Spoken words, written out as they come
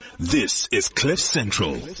This is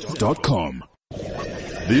CliffCentral.com.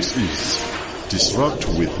 This is Disrupt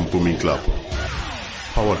with Mpumi Club,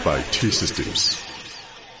 powered by T-Systems.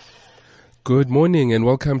 Good morning and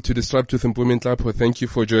welcome to Disrupt with Mpumi Club. Thank you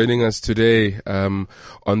for joining us today on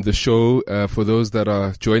the show. For those that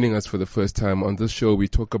are joining us for the first time, on this show we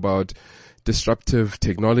talk about disruptive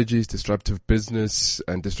technologies, disruptive business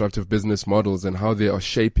and disruptive business models and how they are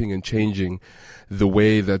shaping and changing the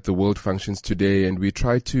way that the world functions today. And we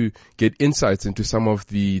try to get insights into some of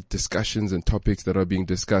the discussions and topics that are being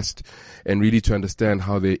discussed and really to understand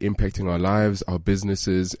how they're impacting our lives, our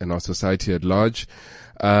businesses and our society at large.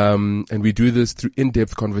 And we do this through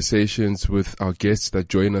in-depth conversations with our guests that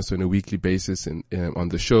join us on a weekly basis on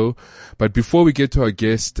the show. But before we get to our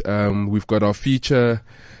guest, we've got our feature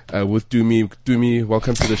with Dumi. Dumi,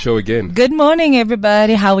 welcome to the show again. Good morning,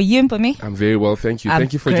 everybody. How are you, Mpumi? I'm very well, thank you.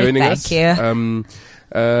 Thank you for joining us. Thank you.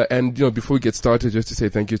 And before we get started, just to say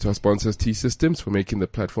thank you to our sponsors, T-Systems, for making the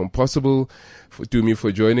platform possible. For Dumi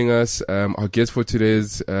for joining us. Our guest for today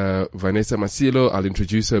is Vanessa Masilo. I'll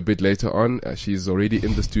introduce her a bit later on. She's already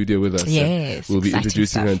in the studio with us. Yes, we'll be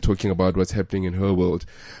introducing her and talking about what's happening in her world.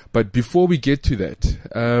 But before we get to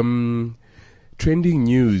that, trending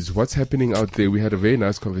news, what's happening out there? We had a very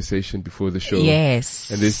nice conversation before the show. Yes.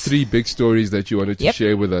 And there's 3 big stories that you wanted to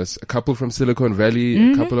share with us. A couple from Silicon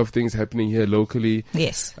Valley, a couple of things happening here locally.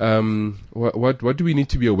 Yes. What do we need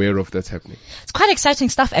to be aware of that's happening? It's quite exciting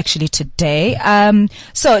stuff actually today.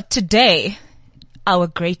 So today, our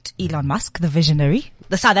great Elon Musk, the visionary,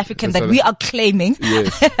 the South African that we are claiming,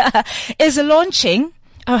 is launching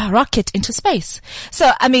a rocket into space.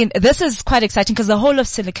 So, I mean, this is quite exciting because the whole of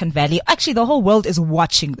Silicon Valley, actually the whole world is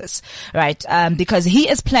watching this, right? Because he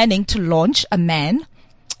is planning to launch a man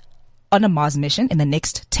on a Mars mission in the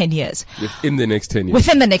next 10 years. Within the next 10 years?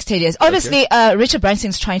 Within the next 10 years. Obviously, Richard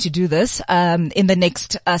Branson's trying to do this, in the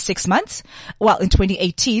next, 6 months. Well, in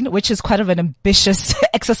 2018, which is quite of an ambitious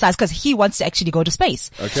exercise because he wants to actually go to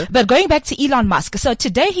space. Okay. But going back to Elon Musk. So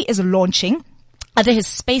today he is launching under his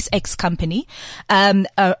SpaceX company,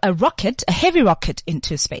 a rocket, a heavy rocket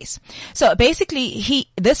into space. So basically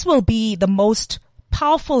this will be the most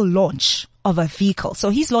powerful launch of a vehicle. So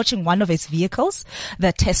he's launching one of his vehicles,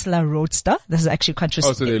 the Tesla Roadster. This is actually quite interesting.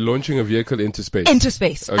 Oh, so they're launching a vehicle into space. Into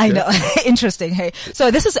space. Okay. I know. Interesting. Hey. So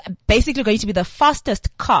this is basically going to be the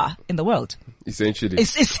fastest car in the world. Essentially.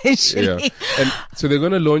 Essentially. Yeah. And so they're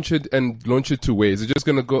going to launch it to where? Is it just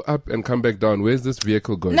going to go up and come back down? Where's this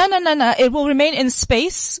vehicle going? No. It will remain in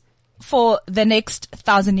space for the next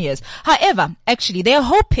 1,000 years. However, actually, they're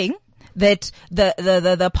hoping that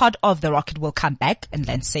the part of the rocket will come back and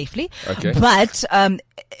land safely. Okay. But,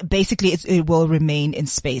 basically it will remain in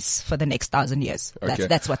space for the next 1,000 years. Okay.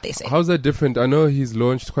 That's what they say. How's that different? I know he's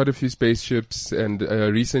launched quite a few spaceships and,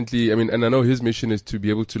 recently, and I know his mission is to be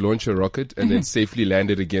able to launch a rocket and then safely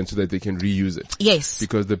land it again so that they can reuse it. Yes.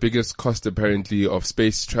 Because the biggest cost apparently of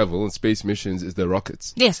space travel and space missions is the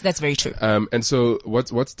rockets. Yes, that's very true. And so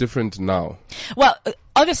what's different now? Well,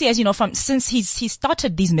 obviously, as you know, since he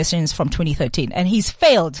started these missions from 2013 and he's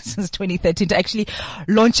failed since 2013 to actually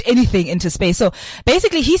launch anything into space. So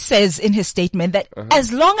basically he says in his statement that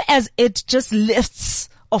as long as it just lifts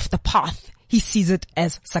off the path, he sees it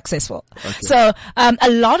as successful. Okay. So, a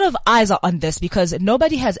lot of eyes are on this because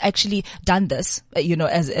nobody has actually done this,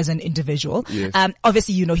 as an individual. Yes.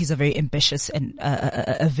 Obviously, he's a very ambitious and,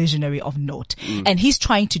 a visionary of note. And he's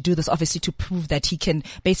trying to do this obviously to prove that he can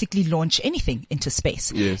basically launch anything into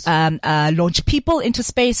space. Yes. Launch people into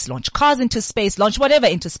space, launch cars into space, launch whatever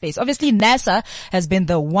into space. Obviously, NASA has been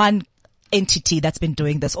the one entity that's been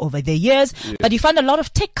doing this over the years. Yeah. But you find a lot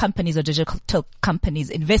of tech companies or digital companies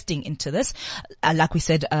investing into this. Like we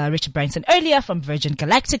said, Richard Branson earlier from Virgin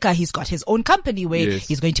Galactica, he's got his own company where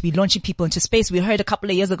he's going to be launching people into space. We heard a couple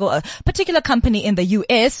of years ago, a particular company in the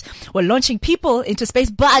US were launching people into space,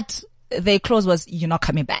 but their clause was, you're not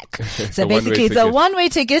coming back. So basically it's a one-way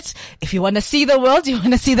ticket. If you want to see the world, you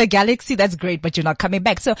want to see the galaxy, that's great, but you're not coming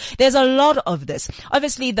back. So there's a lot of this.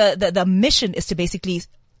 Obviously the mission is to basically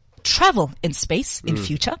travel in space in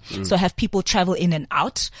future. So have people travel in and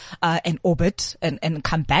out, and orbit and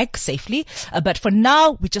come back safely. But for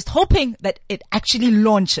now, we're just hoping that it actually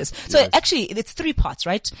launches. So actually it's 3 parts,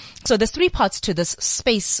 right? So there's 3 parts to this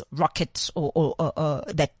space rocket or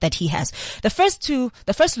that he has. The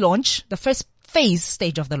first phase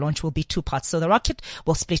stage of the launch will be 2 parts. So the rocket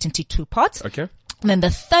will split into 2 parts. Okay. And then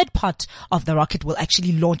the third part of the rocket will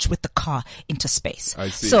actually launch with the car into space. I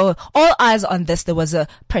see. So all eyes on this. There was a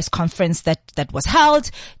press conference that was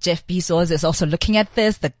held. Jeff Bezos is also looking at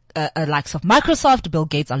this. The likes of Microsoft, Bill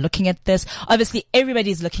Gates are looking at this. Obviously,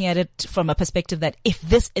 everybody's looking at it from a perspective that if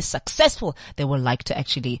this is successful, they will like to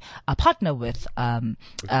actually partner with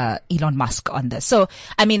Elon Musk on this. So,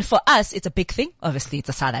 I mean, for us, it's a big thing. Obviously, it's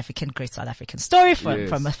a great South African story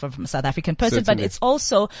from a South African person, Certainly. but it's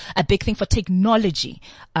also a big thing for technology,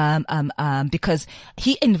 because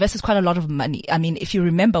he invests quite a lot of money. I mean, if you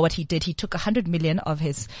remember what he did, he took 100 million of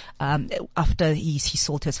his, after he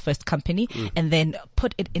sold his first company and then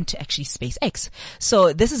put it into actually SpaceX.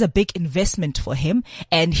 So this is a big investment for him,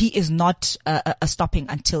 and he is not stopping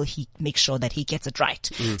until he makes sure that he gets it right.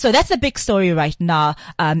 So that's the big story right now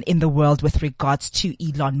in the world with regards to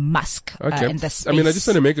Elon Musk. Okay. And the I mean, I just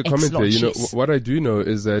want to make a comment there. launch, You know, yes. what I do know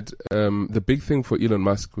is that the big thing for Elon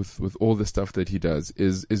Musk with all the stuff that he does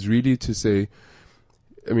is really to say,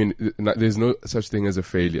 I mean, there's no such thing as a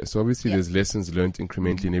failure. So obviously there's lessons learned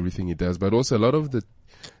incrementally in everything he does, but also a lot of the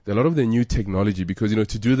new technology, because, you know,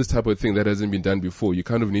 to do this type of thing that hasn't been done before, you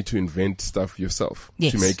kind of need to invent stuff yourself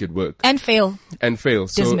to make it work. And fail.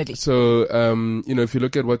 So, you know, if you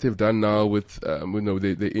look at what they've done now with, you know,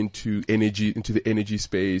 they're into the energy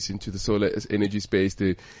space, into the solar energy space,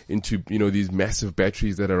 they're into, you know, these massive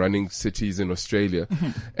batteries that are running cities in Australia.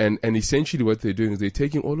 And essentially what they're doing is they're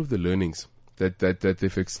taking all of the learnings that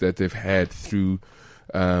they've had through,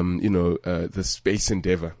 you know, the space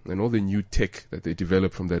endeavor and all the new tech that they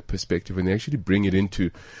develop from that perspective, and they actually bring it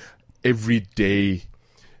into everyday,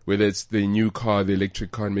 whether it's the new car, the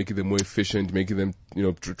electric car, and making them more efficient, making them, you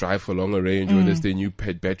know, drive for longer range, whether it's their new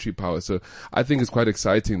battery power. So I think it's quite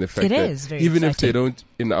exciting, the fact that even if they don't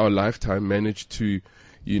in our lifetime manage to,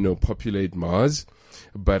 you know, populate Mars,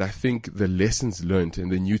 but I think the lessons learned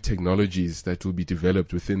and the new technologies that will be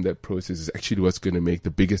developed within that process is actually what's going to make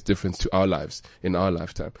the biggest difference to our lives in our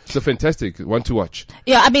lifetime. So fantastic. One to watch.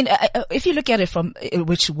 Yeah, I mean, if you look at it from,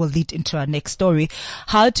 which will lead into our next story,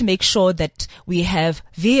 how to make sure that we have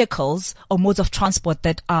vehicles or modes of transport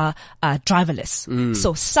that are driverless.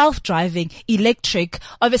 So self-driving, electric,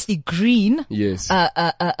 obviously green. Yes.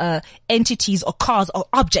 Entities or cars or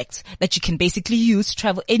objects that you can basically use to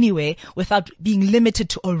travel anywhere without being limited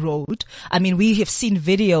to a road. I mean, we have seen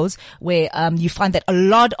videos where you find that a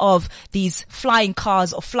lot of these flying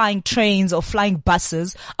cars or flying trains or flying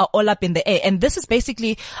buses are all up in the air. And this is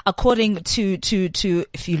basically according to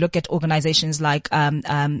if you look at organizations like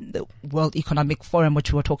the World Economic Forum,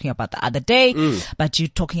 which we were talking about the other day, but you're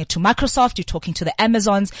talking to Microsoft, you're talking to the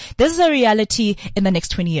Amazons. This is a reality in the next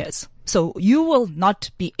 20 years. So you will not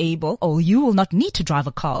be able, or you will not need to drive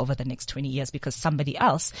a car over the next 20 years because somebody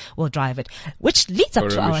else will drive it, which leads up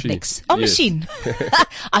to our machine. next, machine,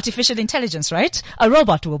 artificial intelligence, right? A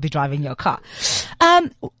robot will be driving your car.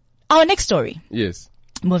 Our next story. Yes.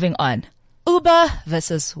 Moving on. Uber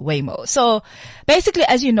versus Waymo. So basically,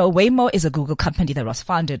 as you know, Waymo is a Google company that was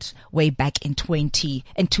founded way back in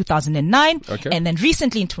 2009. Okay. And then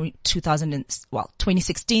recently in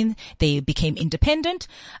 2016, they became independent.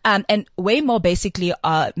 And Waymo basically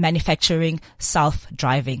are manufacturing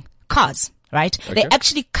self-driving cars. Right? Okay. They're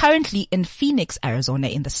actually currently in Phoenix, Arizona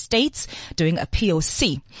in the States doing a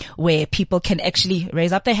POC where people can actually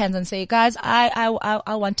raise up their hands and say, guys, I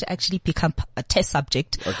want to actually become a test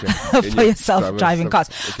subject for your self-driving cars.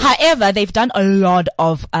 Okay. However, they've done a lot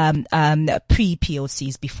of,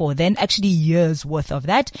 pre-POCs before then, actually years worth of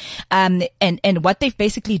that. And what they've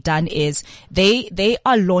basically done is they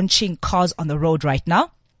are launching cars on the road right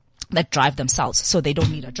now that drive themselves. So they don't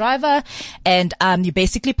need a driver. And, you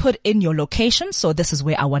basically put in your location. So this is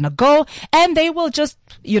where I want to go. And they will just,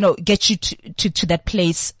 you know, get you to that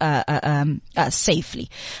place, safely.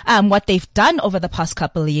 What they've done over the past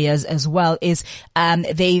couple of years as well is,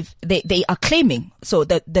 they are claiming, so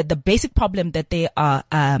the basic problem that they are,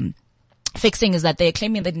 fixing is that they're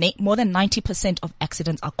claiming that more than 90% of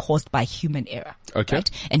accidents are caused by human error. Okay. Right?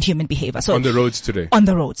 And human behavior. So on the roads today. On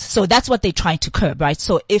the roads. So that's what they're trying to curb, right?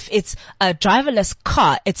 So if it's a driverless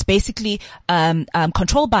car, it's basically,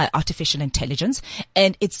 controlled by artificial intelligence,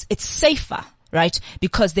 and it's safer, right?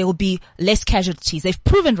 Because there will be less casualties. They've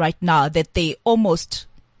proven right now that they almost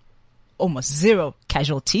zero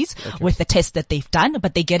casualties with the test that they've done,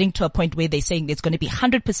 but they're getting to a point where they're saying there's going to be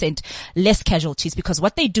 100% less casualties, because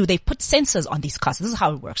what they do, they put sensors on these cars. This is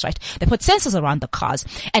how it works, right? They put sensors around the cars,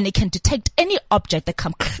 and they can detect any object that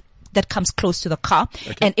that comes close to the car.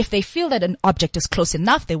 And if they feel that an object is close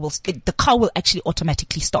enough, the car will actually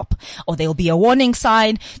automatically stop, or there will be a warning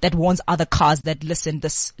sign that warns other cars that, listen,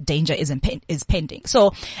 this danger is pending.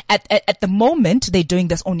 So at the moment, they're doing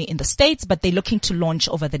this only in the States, but they're looking to launch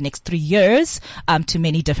over the next 3 years, to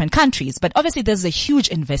many different countries. But obviously there's a huge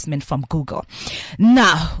investment from Google.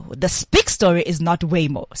 Now, the big story is not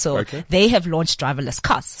Waymo. So they have launched driverless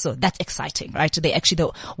cars. So that's exciting, right? They're actually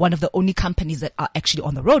one of the only companies that are actually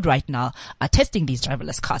on the road right now are testing these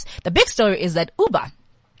driverless cars. The big story is that Uber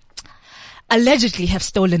allegedly have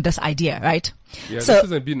stolen this idea, right? Yeah, so,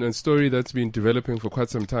 this has been a story that's been developing for quite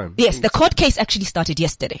some time. Yes, the court case actually started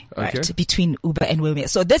yesterday, right, between Uber and Waymo.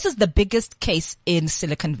 So this is the biggest case in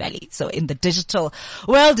Silicon Valley. So in the digital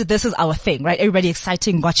world, this is our thing, right? Everybody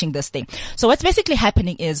exciting watching this thing. So what's basically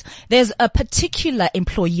happening is there's a particular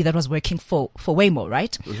employee that was working for Waymo,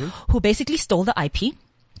 right? Who basically stole the IP.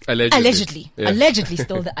 Allegedly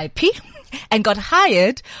stole the IP and got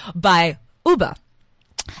hired by Uber.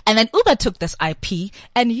 And then Uber took this IP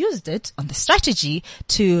and used it on the strategy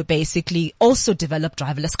to basically also develop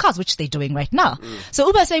driverless cars, which they're doing right now. So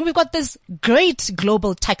Uber is saying, we've got this great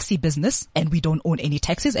global taxi business and we don't own any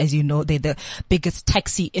taxis. As you know, they're the biggest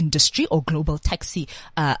taxi industry or global taxi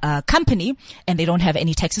company, and they don't have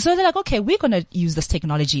any taxis. So they're like, okay, we're going to use this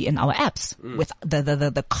technology in our apps with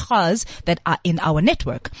the cars that are in our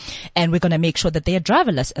network. And we're going to make sure that they are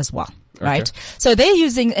driverless as well. Right. So they're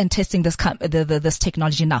using and testing this this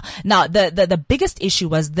technology now. Now, the biggest issue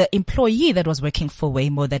was the employee that was working for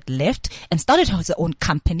Waymo that left and started his own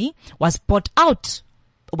company, was bought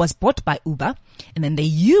by Uber, and then they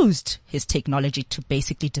used his technology to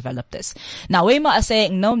basically develop this. Now, Waymo are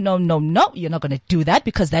saying, no, you're not going to do that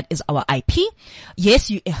because that is our IP. Yes,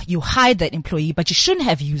 you hired that employee, but you shouldn't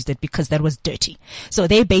have used it because that was dirty. So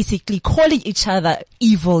they're basically calling each other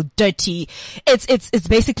evil, dirty. It's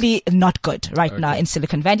basically not good right now in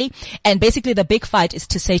Silicon Valley. And basically the big fight is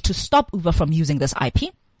to stop Uber from using this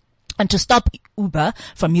IP, and to stop Uber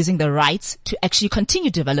from using the rights to actually continue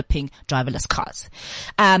developing driverless cars.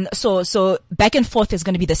 So back and forth is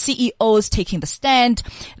going to be the CEOs taking the stand.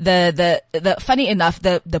 The funny enough,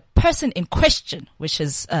 the person in question, which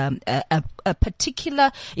is, a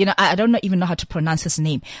particular, I don't even know how to pronounce his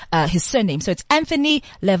name, his surname. So it's Anthony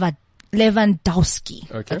Lewandowski.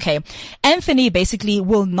 Okay. Anthony basically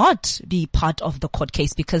will not be part of the court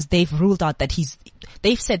case because they've ruled out that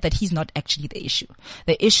they've said that he's not actually the issue.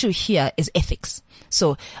 The issue here is ethics.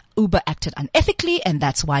 So Uber acted unethically, and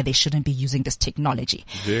that's why they shouldn't be using this technology.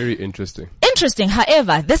 Very interesting.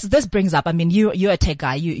 However, this brings up, you're a tech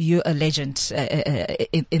guy, you're a legend,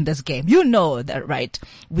 in this game. You know that, right?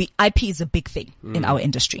 IP is a big thing in our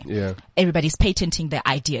industry. Yeah. Everybody's patenting their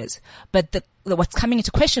ideas. But what's coming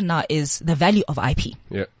into question now is the value of IP.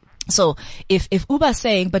 Yeah. So if Uber is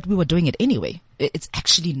saying, but we were doing it anyway, it's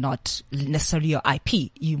actually not necessarily your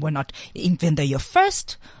IP. You were not, even though you're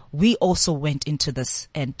first, we also went into this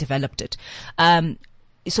and developed it.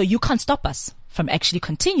 So you can't stop us from actually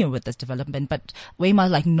continuing with this development. But Waymo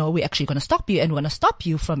is like, no, we're actually going to stop you, and we're going to stop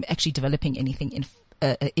you from actually developing anything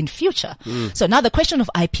in future. So now the question of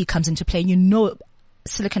IP comes into play.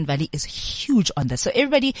 Silicon Valley is huge on this. So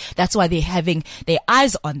everybody, that's why they're having their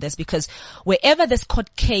eyes on this, because wherever this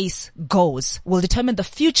court case goes will determine the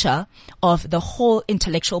future of the whole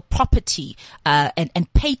intellectual property,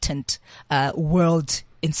 and patent, world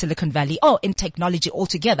in Silicon Valley, or in technology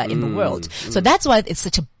altogether in the world. So that's why it's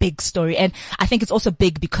such a big story. And I think it's also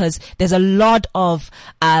big because there's a lot of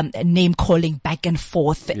name calling back and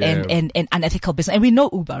forth and unethical business. And we know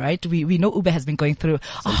Uber, right? We know Uber has been going through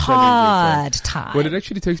a hard time. Well, it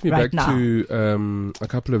actually takes me back to a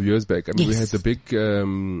couple of years back. We had the big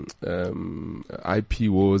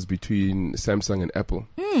IP wars between Samsung and Apple.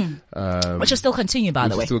 Which is still continuing, by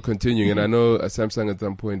the way. Still continuing. And I know Samsung at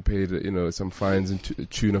some point paid, some fines into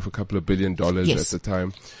tune of a couple of $1 billion at the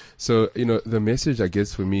time. So, the message, I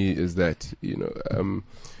guess, for me is that,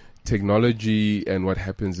 technology and what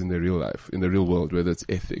happens in the real life, in the real world, whether it's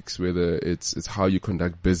ethics, whether it's how you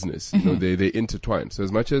conduct business, they intertwine. So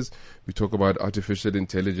as much as we talk about artificial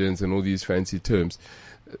intelligence and all these fancy terms,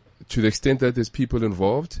 to the extent that there's people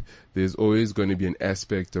involved, there's always going to be an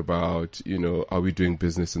aspect about, are we doing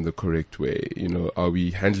business in the correct way? Are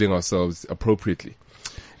we handling ourselves appropriately?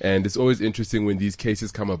 And it's always interesting when these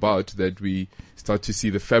cases come about that we start to see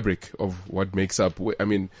the fabric of what makes up.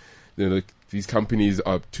 These companies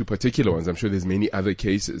are two particular ones. I'm sure there's many other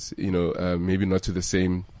cases, maybe not to the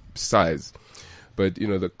same size, but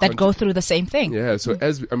that go through the same thing. Yeah. So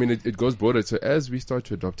it goes broader. So as we start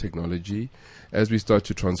to adopt technology, as we start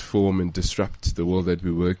to transform and disrupt the world that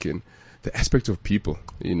we work in, the aspect of people,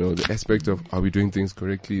 the aspect of are we doing things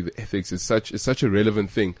correctly? The ethics is such a relevant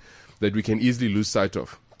thing that we can easily lose sight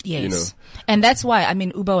of. Yes. And that's why,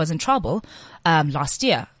 Uber was in trouble, last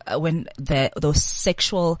year when those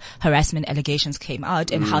sexual harassment allegations came out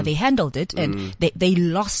and how they handled it. And they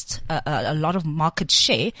lost a lot of market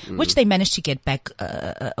share, which they managed to get back,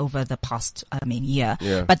 over the past, year.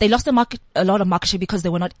 Yeah. But they lost a lot of market share because they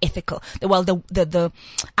were not ethical.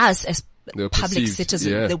 Us as public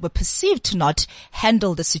citizens, they were perceived to not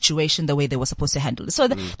handle the situation the way they were supposed to handle it. So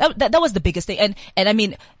that was the biggest thing.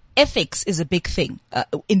 And ethics is a big thing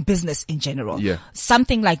in business in general. Yeah.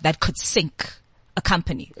 Something like that could sink a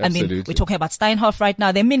company. Absolutely. We're talking about Steinhoff right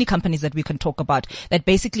now. There are many companies that we can talk about that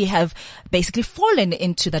basically have fallen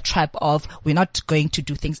into the trap of we're not going to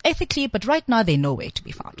do things ethically, but right now they're nowhere to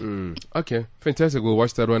be found. Okay, fantastic. We'll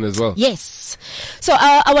watch that one as well. Yes. So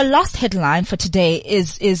our last headline for today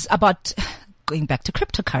is about going back to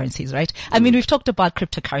cryptocurrencies, right? We've talked about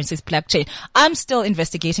cryptocurrencies, blockchain. I'm still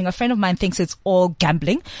investigating. A friend of mine thinks it's all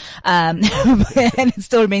gambling, and it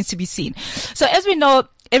still remains to be seen. So as we know,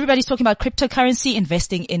 everybody's talking about cryptocurrency,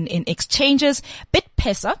 investing in exchanges.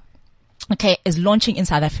 BitPesa, is launching in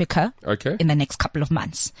South Africa in the next couple of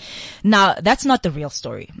months. Now, that's not the real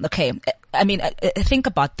story. Okay. Think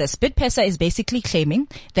about this. BitPesa is basically claiming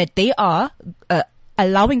that they are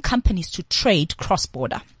allowing companies to trade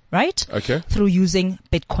cross-border, right? Okay. Through using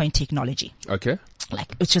Bitcoin technology. Okay.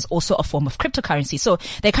 Which is also a form of cryptocurrency. So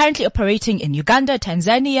they're currently operating in Uganda,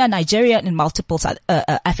 Tanzania, Nigeria, and in multiple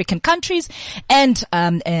African countries, and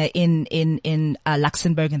in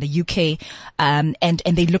Luxembourg and the UK, and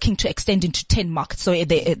they're looking to extend into 10 markets. So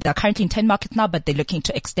they're currently in 10 markets now, but they're looking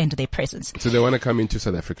to extend their presence. So they want to come into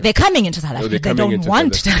South Africa. They're coming into South Africa. They don't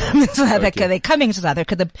want to come into South Africa. They're coming into South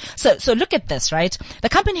Africa. So look at this, right? The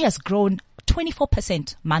company has grown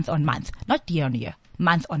 24% month on month, not year on year.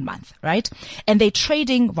 Month on month, right? And they're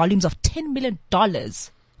trading volumes of $10 million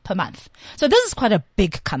per month. So this is quite a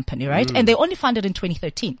big company, right? And they only founded in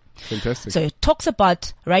 2013. Fantastic. So it talks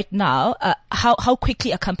about right now, how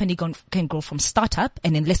quickly a company can grow from startup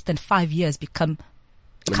and in less than 5 years become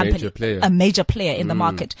a major player in the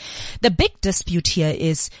market. The big dispute here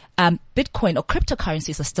is, Bitcoin or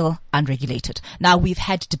cryptocurrencies are still unregulated. Now we've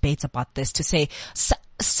had debates about this to say,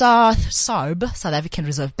 SARB, South African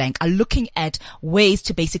Reserve Bank, are looking at ways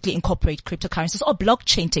to basically incorporate cryptocurrencies or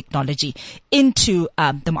blockchain technology into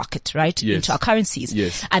the market, right? Yes. Into our currencies.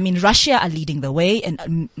 Yes. Russia are leading the way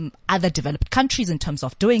and other developed countries in terms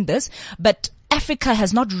of doing this, but Africa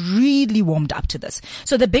has not really warmed up to this.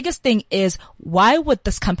 So the biggest thing is, why would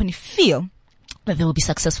this company feel that they will be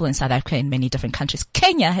successful in South Africa in many different countries?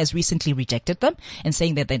 Kenya has recently rejected them and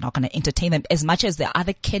saying that they're not going to entertain them, as much as there are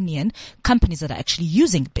other Kenyan companies that are actually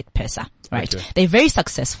using BitPesa, right? Okay. They're very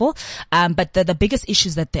successful, but the biggest issue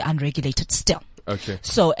is that they're unregulated still. Okay.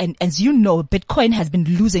 So, and as you know, Bitcoin has been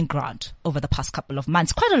losing ground over the past couple of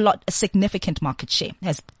months. A significant market share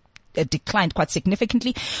has declined quite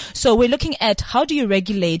significantly. So we're looking at how do you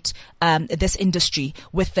regulate this industry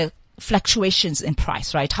with the fluctuations in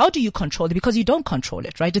price, right? How do you control it? Because you don't control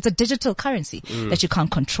it, right? It's a digital currency that you can't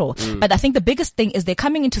control. But I think the biggest thing is they're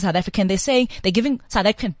coming into South Africa and they're saying they're giving South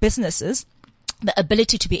African businesses the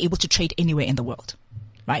ability to be able to trade anywhere in the world,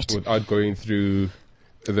 right? Without going through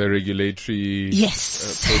the regulatory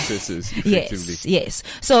processes effectively. Yes.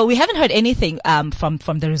 So we haven't heard anything from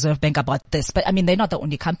the Reserve Bank about this, but they're not the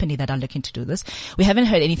only company that are looking to do this. We haven't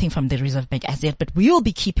heard anything from the Reserve Bank as yet, but we will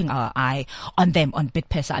be keeping our eye on them, on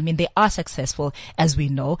BitPesa. They are successful, as we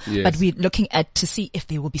know, but we're looking at to see if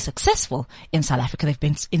they will be successful in South Africa. They've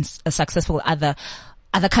been successful other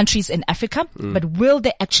countries in Africa, but will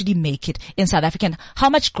they actually make it in South Africa? And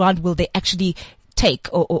how much ground will they actually take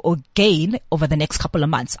or gain over the next couple of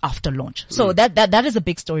months after launch? So that is a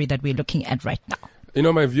big story that we're looking at right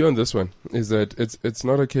now. My view on this one is that it's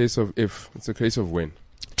not a case of if, it's a case of when.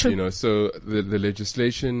 True. So the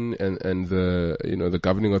legislation and the, the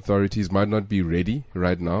governing authorities might not be ready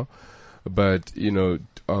right now, but,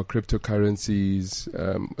 our cryptocurrencies,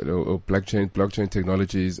 or blockchain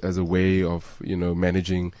technologies as a way of,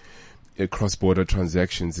 managing cross-border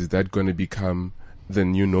transactions, is that going to become the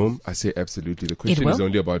new norm? I say absolutely. The question is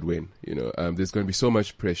only about when. There's going to be so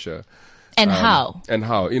much pressure. And how?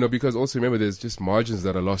 Because also remember, there's just margins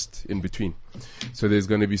that are lost in between. So there's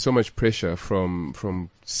going to be so much pressure from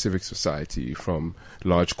civic society, from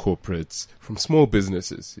large corporates, from small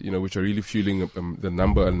businesses, which are really fueling a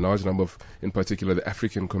large number of, in particular, the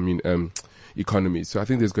African economies. So I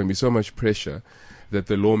think there's going to be so much pressure that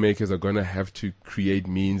the lawmakers are going to have to create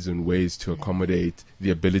means and ways to accommodate the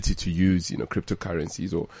ability to use,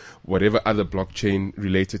 cryptocurrencies or whatever other blockchain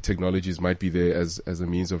related technologies might be there as a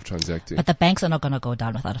means of transacting. But the banks are not going to go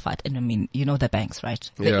down without a fight. And I mean, the banks, right?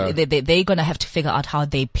 Yeah. They're going to have to figure out how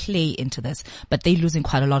they play into this, but they're losing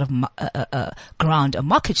quite a lot of ground, a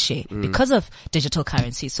market share because of digital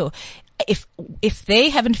currency. So if they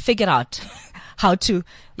haven't figured out how to,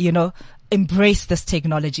 embrace this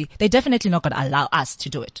technology, they're definitely not going to allow us to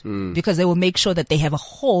do it because they will make sure that they have a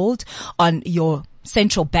hold on your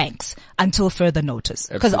central banks until further notice.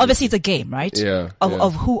 Because obviously it's a game, right?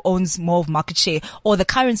 Of who owns more of market share or the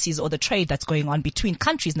currencies or the trade that's going on between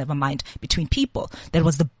countries, never mind between people. That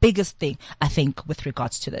was the biggest thing, I think, with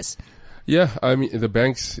regards to this. Yeah, I mean, the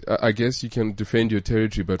banks, I guess you can defend your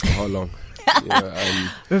territory, but for how long?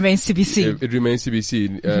 Remains to be seen. It remains to be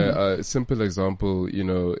seen. A simple example,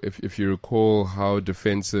 if you recall how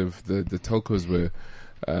defensive the telcos were,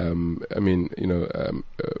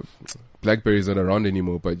 BlackBerry's not around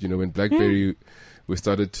anymore, but when BlackBerry we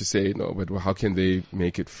started to say, no, but how can they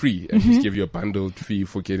make it free and just give you a bundled fee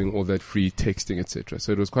for getting all that free texting, etc.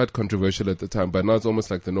 So it was quite controversial at the time, but now it's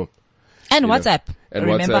almost like the norm. And WhatsApp. And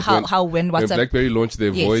remember WhatsApp, when WhatsApp. When BlackBerry launched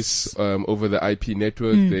their voice over the IP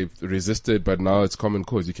network, they've resisted, but now it's common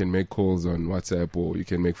cause. You can make calls on WhatsApp or you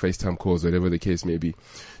can make FaceTime calls, whatever the case may be.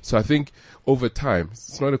 So I think over time,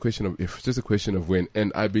 it's not a question of if, it's just a question of when.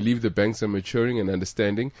 And I believe the banks are maturing and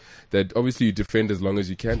understanding that obviously you defend as long as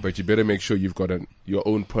you can, but you better make sure you've got your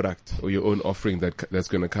own product or your own offering that's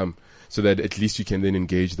going to come, so that at least you can then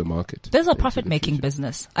engage the market. There's a profit-making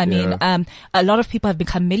business. I mean, a lot of people have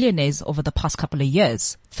become millionaires over the past couple of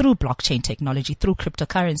years through blockchain technology, through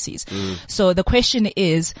cryptocurrencies. So the question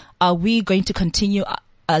is, are we going to continue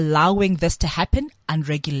allowing this to happen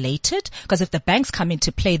unregulated? Because if the banks come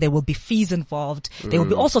into play, there will be fees involved. There will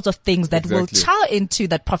be all sorts of things that will chow into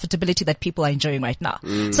that profitability that people are enjoying right now.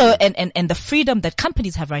 So, and the freedom that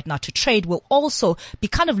companies have right now to trade will also be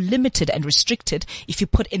kind of limited and restricted if you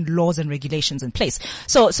put in laws and regulations in place.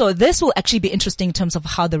 So this will actually be interesting in terms of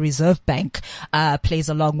how the Reserve Bank, plays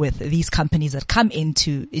along with these companies that come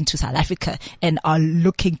into South Africa and are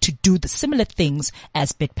looking to do the similar things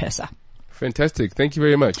as BitPesa. Fantastic. Thank you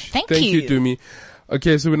very much. Thank you, Dumi.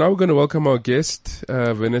 Okay, so now we're going to welcome our guest,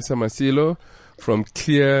 Vanessa Masilo from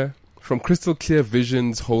Crystal Clear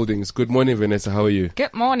Visions Holdings. Good morning, Vanessa. How are you?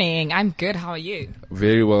 Good morning. I'm good. How are you?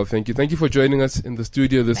 Very well, thank you. Thank you for joining us in the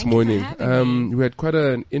studio this morning. Thank you for having me. We had quite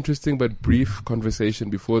an interesting but brief conversation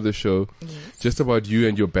before the show, just about you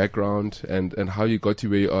and your background and how you got to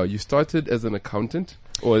where you are. You started as an accountant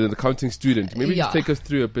or an accounting student. Maybe just take us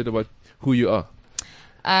through a bit about who you are.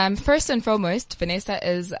 First and foremost, Vanessa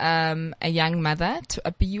is a young mother to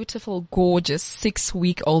a beautiful, gorgeous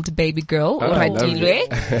 6-week-old baby girl, Oradilwe.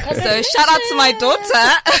 So shout out to my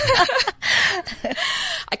daughter.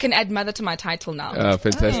 I can add mother to my title now.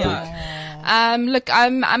 Fantastic. Look,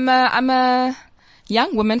 I'm a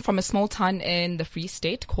young woman from a small town in the Free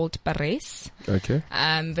State called Parys. Okay.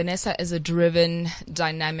 Vanessa is a driven,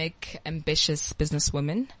 dynamic, ambitious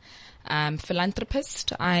businesswoman,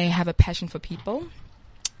 philanthropist. I have a passion for people.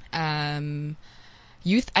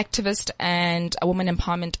 Youth activist and a woman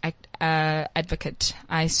empowerment advocate.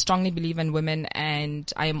 I strongly believe in women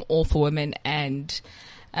and I am all for women and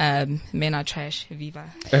men are trash. Viva.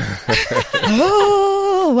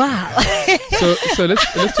 Oh, wow. So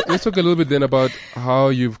let's talk a little bit then about how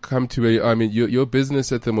you've come to where I mean your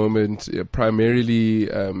business at the moment primarily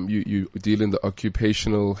you deal in the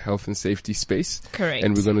occupational health and safety space. Correct.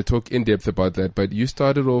 And we're going to talk in depth about that. But you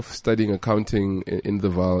started off studying accounting in the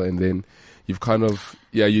Vaal, and then you've kind of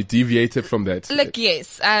you deviated from that. Look,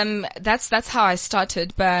 yes, that's how I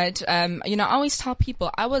started. But I always tell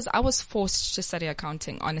people I was forced to study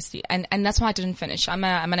accounting, honestly, and that's why I didn't finish. I'm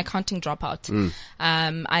an accounting dropout.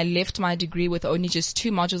 I left my degree with only just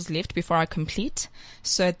 2 modules left before I complete.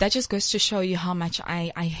 So that just goes to show you how much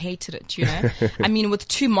I hated it. I mean, with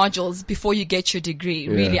 2 modules before you get your degree,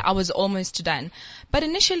 really, I was almost done. But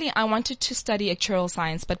initially, I wanted to study actuarial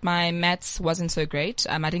science, but my maths wasn't so great.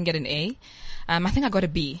 I didn't get an A. I think I got a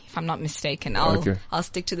B, if I'm not mistaken. I'll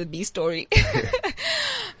stick to the B story.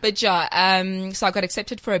 But so I got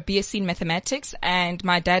accepted for a BSc in mathematics, and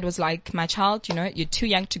my dad was like, my child, you're too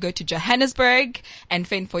young to go to Johannesburg and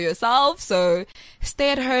fend for yourself. So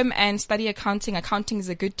stay at home and study accounting. Accounting is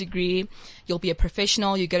a good degree. You'll be a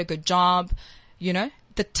professional. You get a good job.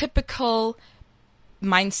 The typical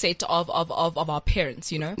mindset of our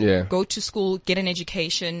parents, Go to school, get an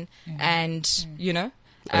education, and,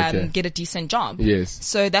 Okay. get a decent job. Yes.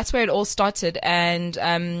 So that's where it all started. And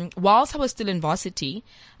whilst I was still in varsity,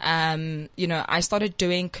 I started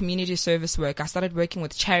doing community service work. I started working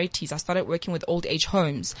with charities. I started working with old age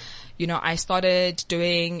homes. I started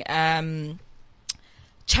doing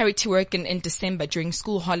charity work in December during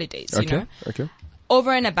school holidays. Okay.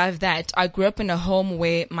 Over and above that, I grew up in a home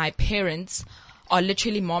where my parents are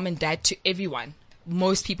literally mom and dad to everyone.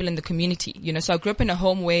 Most people in the community, so I grew up in a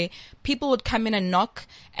home where people would come in and knock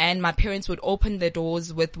and my parents would open their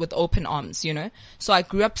doors with open arms, So I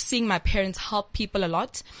grew up seeing my parents help people a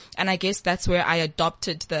lot. And I guess that's where I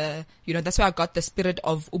adopted that's where I got the spirit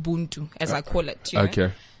of Ubuntu, as I call it.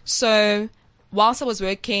 Okay. So whilst I was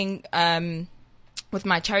working, with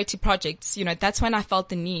my charity projects, that's when I felt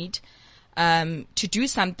the need to do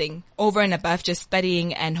something over and above just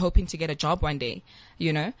studying and hoping to get a job one day.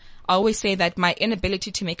 I always say that my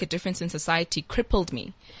inability to make a difference in society crippled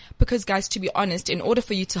me. Because guys, to be honest, in order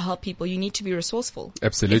for you to help people, you need to be resourceful.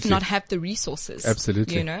 Absolutely. If not have the resources.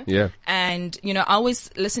 Absolutely. Yeah. And, I always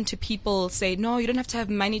listen to people say, no, you don't have to have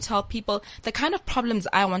money to help people. The kind of problems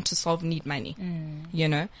I want to solve need money.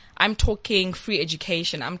 I'm talking free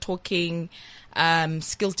education. I'm talking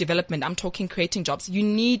skills development. I'm talking creating jobs. You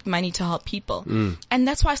need money to help people. And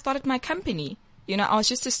that's why I started my company. I was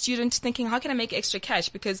just a student thinking, how can I make extra cash?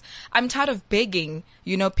 Because I'm tired of begging,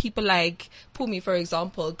 people like Pumi, for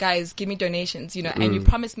example, guys, give me donations, and you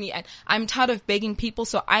promise me, and I'm tired of begging people.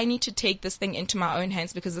 So I need to take this thing into my own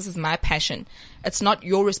hands because this is my passion. It's not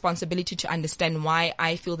your responsibility to understand why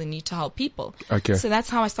I feel the need to help people. Okay. So that's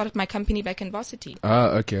how I started my company back in varsity.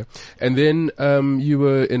 Okay. And then, you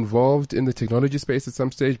were involved in the technology space at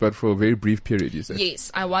some stage, but for a very brief period, you said?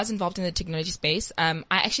 Yes, I was involved in the technology space. I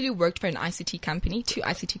actually worked for an ICT company, 2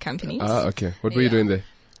 ICT companies. Okay. What were you doing there?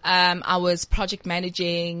 I was project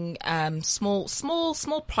managing,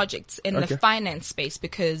 small projects in the finance space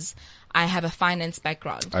because I have a finance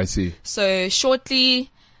background. I see. So shortly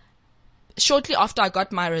after I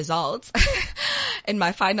got my results in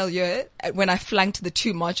my final year, when I flunked the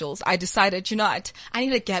 2 modules, I decided, what? I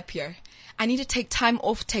need a gap year. I need to take time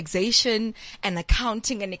off taxation and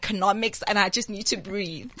accounting and economics, and I just need to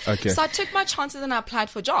breathe. Okay. So I took my chances and I applied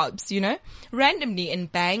for jobs, randomly in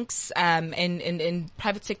banks, in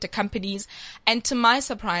private sector companies. And to my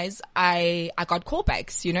surprise, I got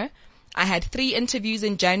callbacks, I had 3 interviews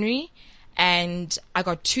in January and I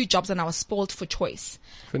got 2 jobs and I was spoiled for choice.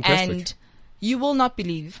 Fantastic. And you will not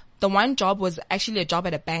believe, the one job was actually a job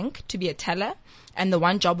at a bank to be a teller, and the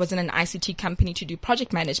one job was in an ICT company to do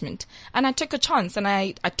project management. And I took a chance and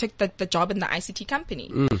I took the job in the ICT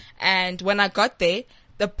company. And when I got there,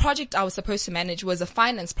 the project I was supposed to manage was a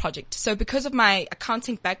finance project. So because of my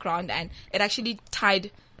accounting background, and it actually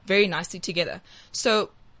tied very nicely together. So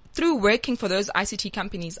through working for those ICT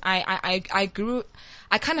companies, I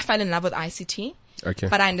kind of fell in love with ICT. Okay.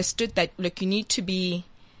 But I understood that, look, you need to be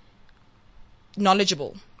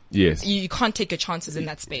knowledgeable. Yes. You can't take your chances in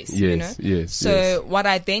that space. Yes, yes. So what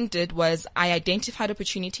I then did was I identified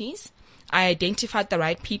opportunities, I identified the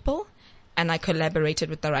right people, and I collaborated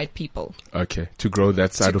with the right people. Okay. To grow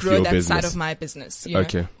that side of your business. To grow that side of my business.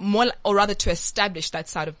 Okay. Or rather to establish that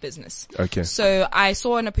side of business. Okay. So I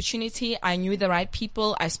saw an opportunity, I knew the right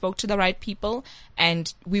people, I spoke to the right people,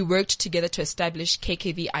 and we worked together to establish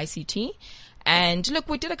KKV ICT. And look,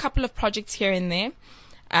 we did a couple of projects here and there.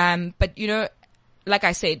 But like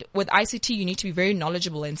I said, with ICT, you need to be very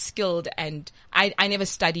knowledgeable and skilled. And I never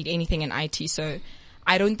studied anything in IT, so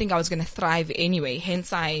I don't think I was going to thrive anyway.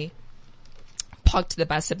 Hence, I parked the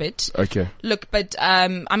bus a bit. Okay. Look, but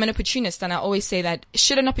I'm an opportunist, and I always say that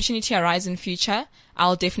should an opportunity arise in future,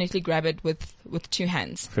 I'll definitely grab it with 2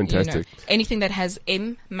 hands. Fantastic. Anything that has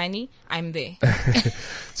money, I'm there.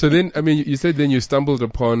 So then, you said then you stumbled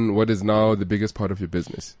upon what is now the biggest part of your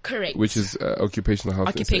business. Correct. Which is occupational health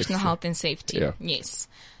and safety. Occupational health and safety. Yeah. Yes.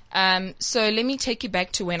 So let me take you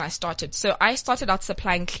back to when I started. So I started out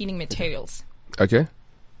supplying cleaning materials. Okay.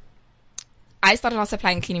 I started out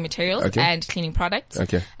supplying cleaning materials and cleaning products.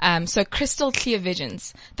 Okay. So Crystal Clear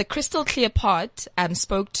Visions. The Crystal Clear part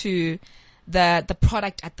spoke to the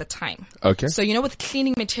product at the time. Okay. So, with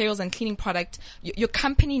cleaning materials and cleaning product, your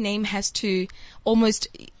company name has to almost,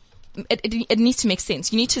 it needs to make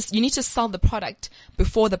sense. You need to sell the product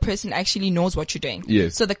before the person actually knows what you're doing.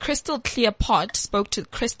 Yes. So the Crystal Clear part spoke to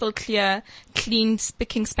crystal clear, clean,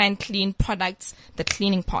 spick and span clean products, the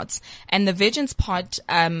cleaning parts. And the Visions part,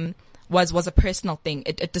 was a personal thing.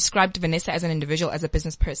 It described Vanessa as an individual, as a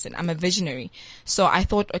business person. I'm a visionary. So I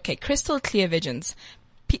thought, okay, Crystal Clear Visions.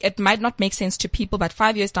 It might not make sense to people, but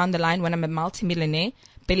 5 years down the line, when I'm a multi-millionaire,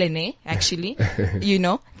 billionaire, actually,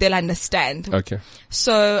 they'll understand. Okay.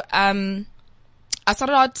 So, I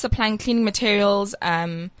started out supplying cleaning materials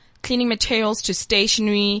to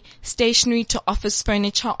stationery to office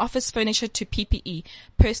furniture to PPE,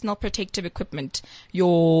 personal protective equipment,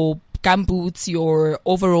 your gumboots, your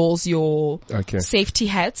overalls, your safety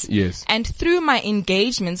hats. Yes. And through my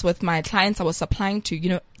engagements with my clients I was supplying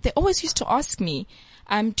to, they always used to ask me,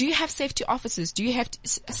 do you have safety officers? Do you have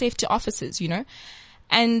safety officers,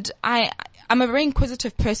 And I'm a very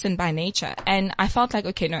inquisitive person by nature, and I felt like,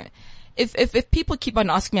 okay, no, if people keep on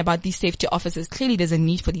asking me about these safety officers, clearly there's a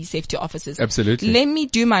need for these safety officers. Absolutely. Let me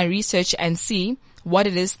do my research and see what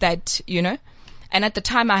it is that, And at the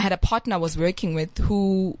time I had a partner I was working with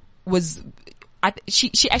who was,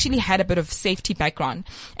 she actually had a bit of safety background,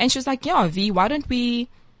 and she was like, yeah, V, why don't we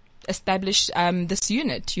establish, this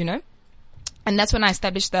unit, And that's when I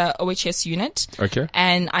established the OHS unit. Okay.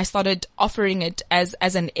 And I started offering it as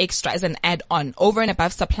an extra, as an add-on. Over and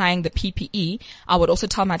above supplying the PPE, I would also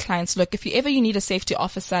tell my clients, look, if you need a safety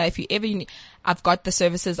officer, I've got the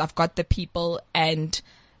services, I've got the people, and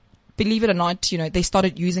believe it or not, they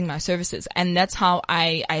started using my services. And that's how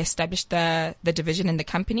I established the division in the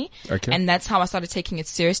company. Okay. And that's how I started taking it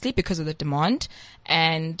seriously because of the demand.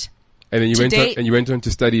 And then you went on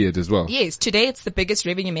to study it as well. Yes. Today it's the biggest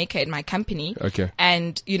revenue maker in my company. Okay.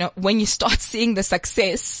 And, when you start seeing the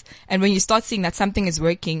success and when you start seeing that something is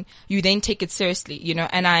working, you then take it seriously,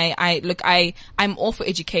 and I'm all for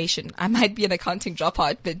education. I might be an accounting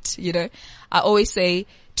dropout, but, I always say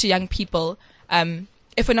to young people,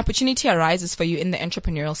 if an opportunity arises for you in the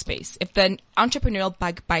entrepreneurial space, if the entrepreneurial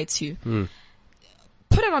bug bites you,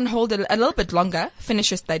 put it on hold a little bit longer,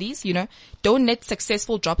 finish your studies, don't let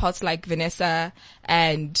successful dropouts like Vanessa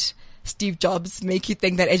and Steve Jobs make you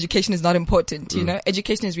think that education is not important,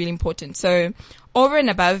 education is really important. So over and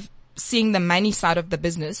above seeing the money side of the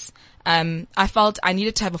business, I felt I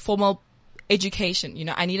needed to have a formal education,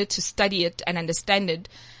 I needed to study it and understand it,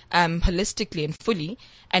 holistically and fully,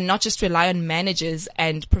 and not just rely on managers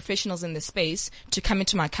and professionals in the space to come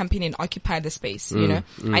into my company and occupy the space,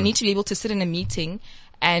 I need to be able to sit in a meeting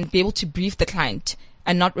and be able to brief the client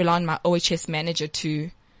and not rely on my OHS manager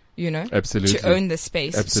to, Absolutely. to own the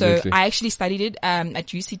space. Absolutely. So I actually studied it, at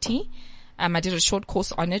UCT. I did a short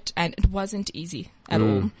course on it, and it wasn't easy at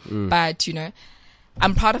all. But,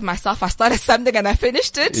 I'm proud of myself. I started something and I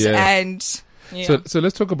finished it. Yeah. And yeah. So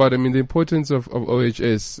let's talk about, the importance of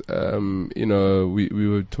OHS. We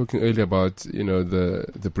were talking earlier about,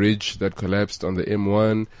 the bridge that collapsed on the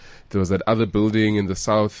M1. There was that other building in the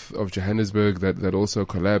south of Johannesburg that also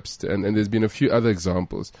collapsed. And there's been a few other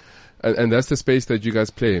examples. And that's the space that you guys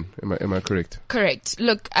play in. Am I correct? Correct.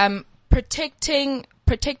 Look, protecting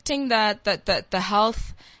the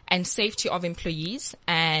health and safety of employees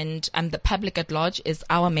and the public at large is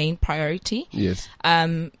our main priority. Yes.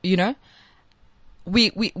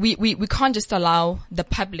 We can't just allow the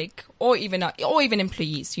public or even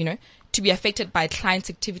employees, to be affected by clients'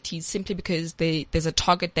 activities simply because there's a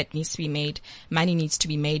target that needs to be made, money needs to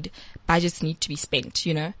be made, budgets need to be spent,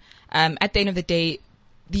 At the end of the day,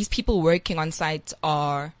 these people working on site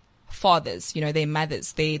are fathers, they're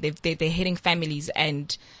mothers, they're heading families,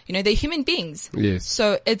 and, they're human beings. Yes.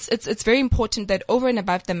 So it's very important that over and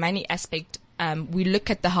above the money aspect, we look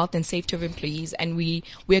at the health and safety of employees, and we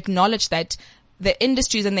acknowledge that the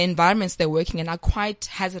industries and the environments they're working in are quite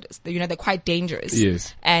hazardous. They're quite dangerous.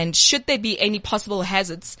 Yes. And should there be any possible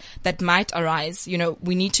hazards that might arise,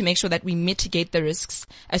 we need to make sure that we mitigate the risks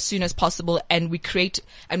as soon as possible, and we create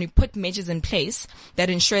and we put measures in place that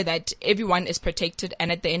ensure that everyone is protected.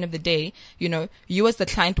 And at the end of the day, you as the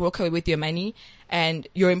client walk away with your money, and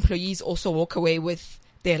your employees also walk away with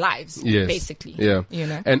their lives. Yes. Basically. Yeah.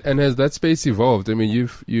 And has that space evolved?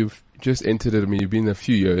 You've just entered it. You've been a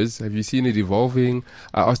few years. Have you seen it evolving?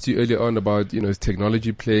 I asked you earlier on about, is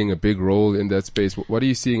technology playing a big role in that space? What are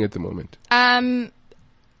you seeing at the moment?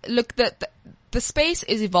 Look, the space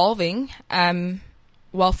is evolving.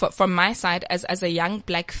 Well, from my side, as a young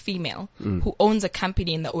black female who owns a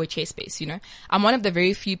company in the OHS space, I'm one of the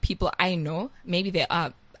very few people I know. Maybe there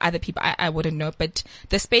are other people I wouldn't know, but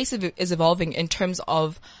the space is evolving in terms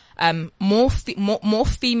of, more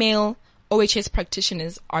female OHS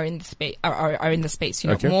practitioners are in the space, are in the space,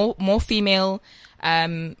 Okay. more female,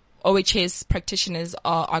 OHS practitioners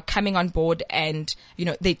are coming on board, and,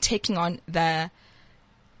 they're taking on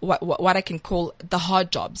what I can call the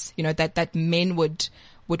hard jobs, that men would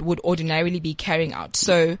ordinarily be carrying out.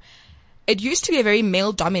 So it used to be a very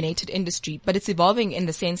male dominated industry, but it's evolving in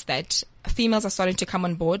the sense that females are starting to come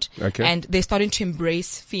on board, Okay. and they're starting to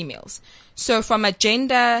embrace females. So from a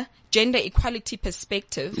gender gender equality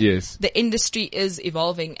perspective, Yes. the industry is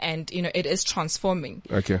evolving and, it is transforming.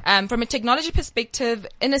 Okay. From a technology perspective,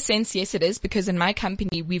 in a sense, yes, it is, because in my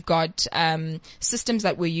company, we've got, systems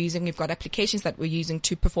that we're using. We've got applications that we're using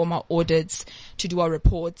to perform our audits, to do our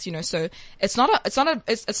reports, so it's not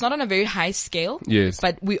on a very high scale. Yes.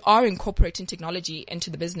 But we are incorporating technology into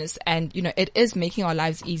the business and, it is making our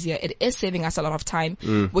lives easier. It is saving us a lot of time,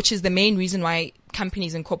 which is the main reason why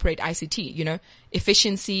companies incorporate ICT,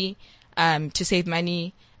 efficiency, to save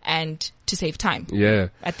money and to save time. Yeah.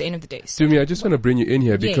 At the end of the day. So, Sumi, I just want to bring you in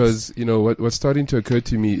here Yes. because, what's starting to occur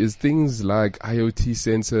to me is things like IoT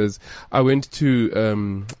sensors. I went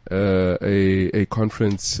to, a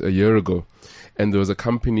conference a year ago. And there was a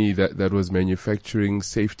company that was manufacturing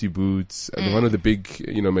safety boots, one of the big,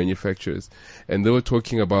 manufacturers. And they were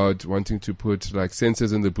talking about wanting to put like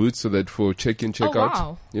sensors in the boots so that for check-in, check-out,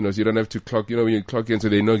 wow. so you don't have to clock, when you clock in, so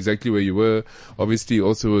they know exactly where you were. Obviously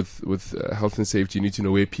also with health and safety, you need to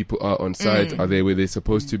know where people are on site. Are they where they're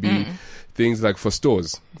supposed to be? Things like for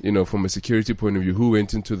stores, from a security point of view, who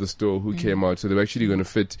went into the store, who came out. So they were actually going to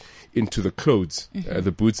fit into the clothes,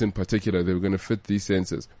 the boots in particular. They were going to fit these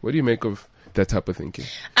sensors. What do you make of that type of thinking?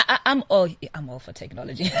 I'm all for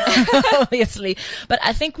technology, obviously, but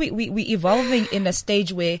I think we evolving in a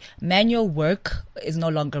stage where manual work is no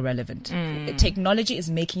longer relevant. Technology is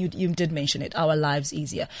making you did mention it, our lives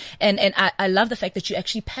easier. And I love the fact that you're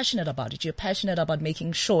actually passionate about it. You're passionate about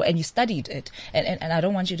making sure, and you studied it. And I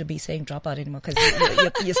don't want you to be saying drop out anymore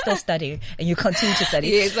because you're still studying and you continue to study.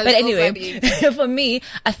 Yes, but anyway, for me,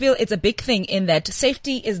 I feel it's a big thing in that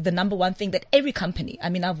safety is the number one thing that every company,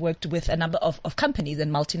 I've worked with a number of companies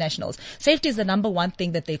and multinationals. Safety is the number one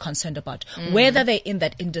thing that they're concerned about, whether they're in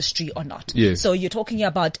that industry or not. Yes. So you're talking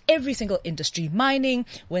about every single industry, mining,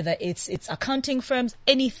 whether it's accounting firms,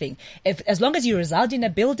 anything. As long as you reside in a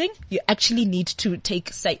building, you actually need to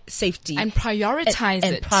take safety and prioritize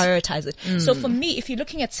and it. prioritize it. So for me, if you're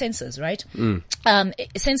looking at sensors, right?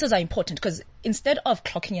 Sensors are important because instead of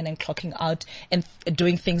clocking in and clocking out and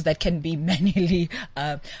doing things that can be manually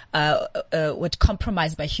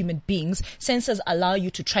compromised by human beings, sensors allow you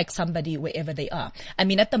to track somebody wherever they are.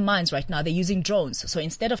 At the mines right now, they're using drones. So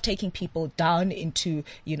instead of taking people down into,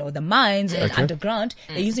 the mines and underground,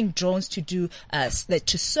 they're using drones to do,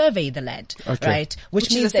 to survey the land, right?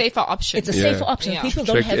 Which means is a safer option. It's a safer option. Yeah. People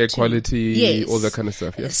don't Check have air to. quality, Yes. all that kind of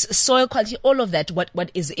stuff. Yeah. Soil quality, all of that,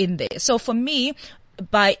 what is in there. So for me,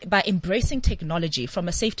 by embracing technology from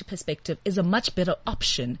a safety perspective is a much better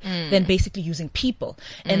option than basically using people.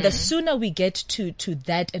 And the sooner we get to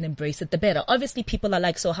that and embrace it, the better. Obviously, people are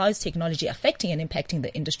like, so how is technology affecting and impacting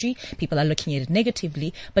the industry? People are looking at it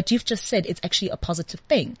negatively, but you've just said it's actually a positive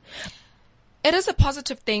thing. It is a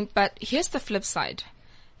positive thing, but here's the flip side.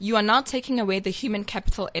 You are now taking away the human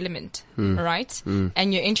capital element, right?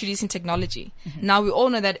 And you're introducing technology. Now we all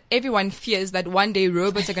know that everyone fears that one day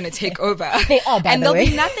robots are going to take over. They are, by and the there'll way.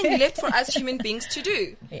 be nothing left for us human beings to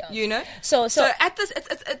do. Yeah. So So at this,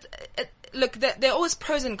 look, there are always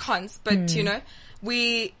pros and cons, but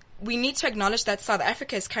we need to acknowledge that South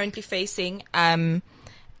Africa is currently facing a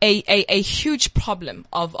huge problem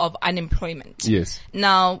of unemployment. Yes.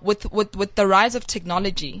 Now with the rise of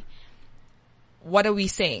technology, what are we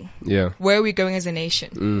saying? Yeah. Where are we going as a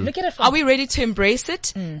nation? look at it from Are we ready to embrace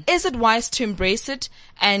it? Is it wise to embrace it?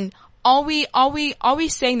 And are we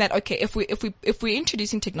saying that, okay, if we're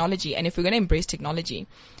introducing technology and if we're going to embrace technology,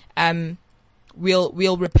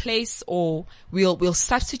 we'll replace or we'll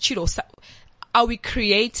substitute are we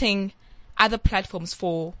creating other platforms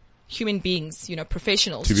for human beings,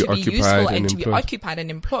 professionals To be useful occupied and and to be employed. occupied and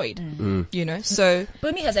employed, so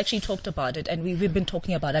Bumi has actually talked about it, and we've been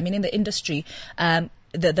talking about it. In the industry,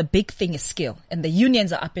 the big thing is skill, and the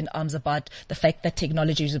unions are up in arms about the fact that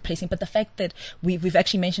technology is replacing, but the fact that we've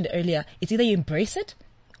actually mentioned earlier, it's either you embrace it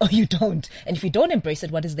or you don't. And if you don't embrace it,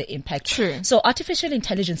 what is the impact? True. So artificial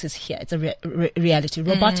intelligence is here. It's a reality.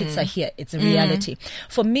 Robotics are here. It's a reality.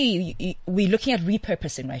 For me, we're looking at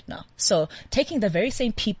repurposing right now. So taking the very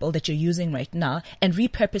same people that you're using right now and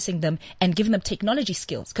repurposing them and giving them technology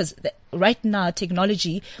skills. Because right now,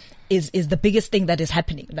 technology is the biggest thing that is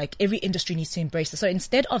happening. Like every industry needs to embrace it. So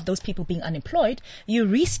instead of those people being unemployed, you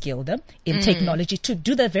reskill them in technology to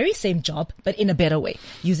do the very same job, but in a better way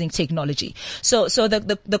using technology. So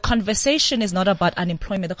the conversation is not about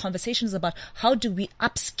unemployment. The conversation is about how do we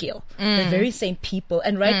upskill the very same people.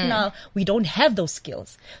 And right now we don't have those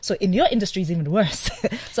skills. So in your industry is even worse.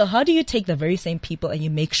 So how do you take the very same people and you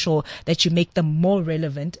make sure that you make them more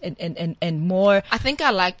relevant and more I think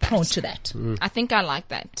I like that. prone to that? I think I like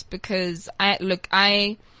that because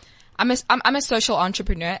I'm a social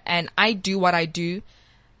entrepreneur and I do what I do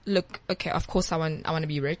look, okay, of course I want to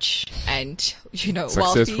be rich and, Successful,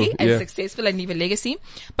 wealthy and yeah. successful and leave a legacy.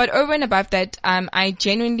 But over and above that, I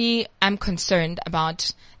genuinely am concerned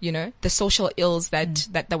about, the social ills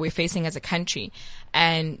that we're facing as a country,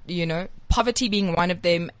 and, poverty being one of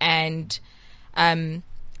them. And,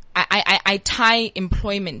 I tie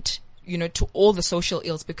employment, to all the social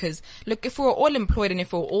ills, because look, if we were all employed and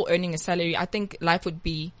if we were all earning a salary, I think life would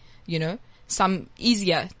be, some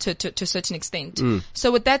easier to a certain extent.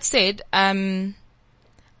 So with that said,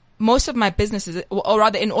 most of my businesses, or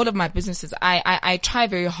rather in all of my businesses, I try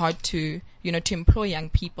very hard to, to employ young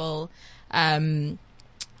people. For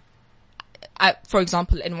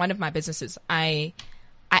example, in one of my businesses, I'm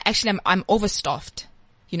overstaffed.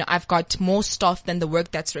 I've got more staff than the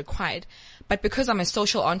work that's required. But because I'm a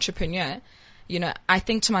social entrepreneur, I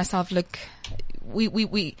think to myself, look, we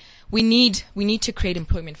need to create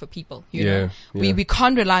employment for people. We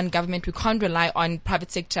can't rely on government. We can't rely on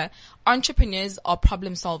private sector. Entrepreneurs are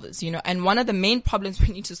problem solvers, and one of the main problems we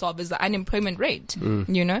need to solve is the unemployment rate,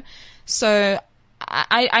 So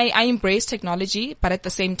I embrace technology, but at the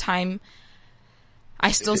same time,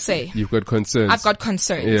 I still say you've got concerns. I've got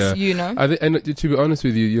concerns, And to be honest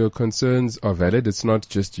with you, your concerns are valid. It's not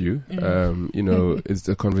just you. It's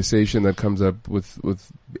a conversation that comes up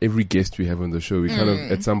with every guest we have on the show. We kind of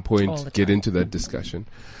at some point get into that discussion.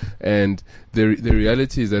 And the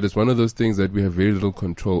reality is that it's one of those things that we have very little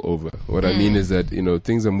control over. What I mean is that,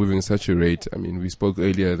 things are moving at such a rate. I mean, we spoke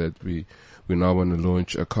earlier that we now want to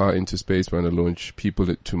launch a car into space. We want to launch people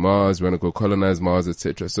to Mars. We want to go colonize Mars,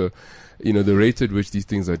 etc. So, the rate at which these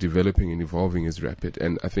things are developing and evolving is rapid.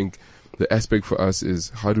 And I think the aspect for us is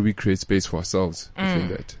how do we create space for ourselves within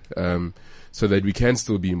that, so that we can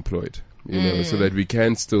still be employed, so that we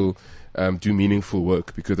can still do meaningful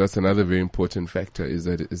work, because that's another very important factor, is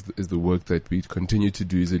that is the work that we continue to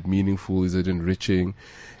do. Is it meaningful? Is it enriching?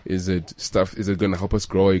 Is it going to help us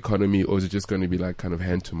grow our economy, or is it just going to be like kind of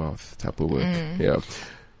hand to mouth type of work? Yeah.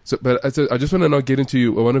 So, but I just want to now get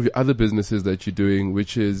into one of your other businesses that you're doing,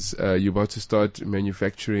 which is you're about to start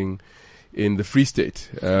manufacturing in the Free State.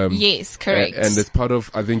 Yes, correct. And it's part of,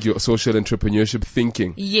 I think, your social entrepreneurship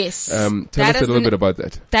thinking. Yes. Tell us a little bit about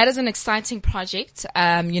that. That is an exciting project.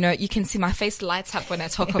 You can see my face lights up when I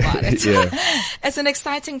talk about it. It's an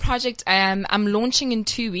exciting project. I'm launching in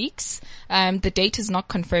 2 weeks. The date is not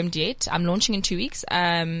confirmed yet. I'm launching in 2 weeks.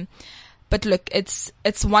 But look, it's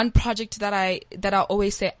one project that I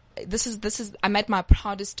always say, this is, I'm at my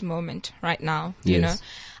proudest moment right now,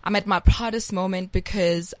 I'm at my proudest moment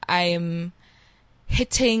because I'm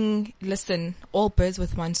hitting, all birds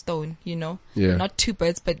with one stone, not two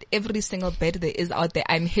birds, but every single bird there is out there,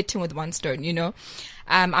 I'm hitting with one stone,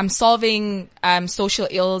 I'm solving, social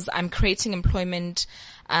ills, I'm creating employment,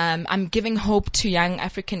 I'm giving hope to young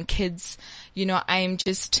African kids, I'm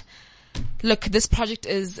just, look, this project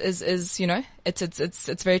is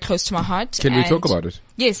it's very close to my heart. Can we talk about it?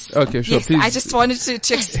 Yes. Okay, sure. Yes, Please. I just wanted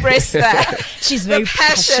to express that. She's very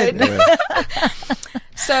passionate.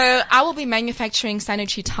 So I will be manufacturing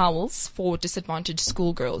sanitary towels for disadvantaged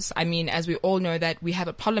schoolgirls. I mean, as we all know that we have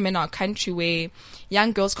a problem in our country where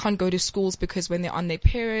young girls can't go to schools because when they're on their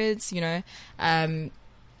periods, look,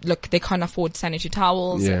 they can't afford sanitary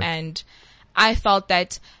towels. And I felt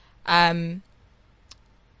that,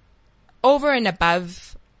 over and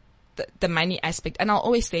above the money aspect, and I'll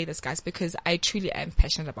always say this, guys, because I truly am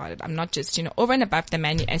passionate about it. I'm not just, over and above the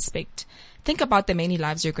money aspect, think about the many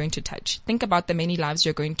lives you're going to touch. Think about the many lives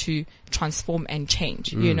you're going to transform and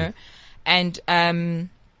change, And, I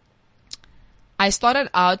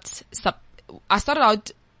started out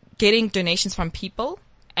getting donations from people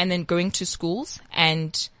and then going to schools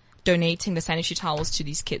and donating the sanitary towels to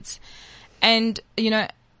these kids. And,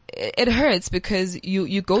 it hurts because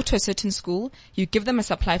you go to a certain school, you give them a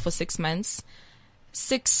supply for 6 months,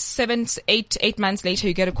 6, 7, 8 months later,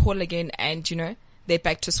 you get a call again and, they're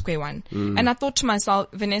back to square one. And I thought to myself,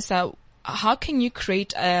 Vanessa, how can you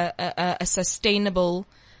create a sustainable,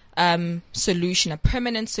 solution, a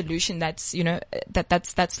permanent solution that's,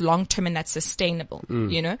 that's long term and that's sustainable,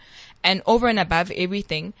 and over and above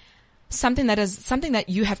everything, something that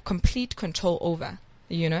you have complete control over,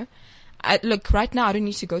 look, right now I don't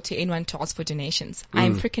need to go to anyone to ask for donations.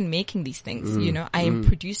 I'm freaking making these things, I am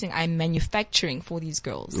producing, I'm manufacturing for these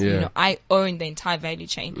girls, I own the entire value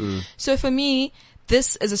chain. So for me,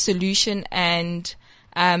 this is a solution, and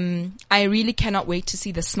I really cannot wait to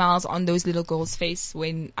see the smiles on those little girls' face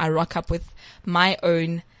when I rock up with my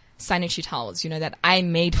own sanitary towels, that I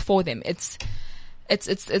made for them. It's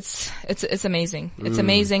amazing. It's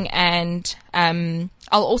amazing. And, I'll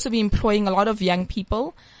also be employing a lot of young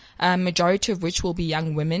people, majority of which will be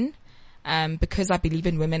young women. because I believe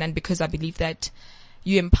in women and because I believe that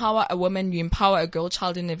you empower a woman, you empower a girl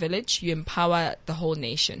child in a village, you empower the whole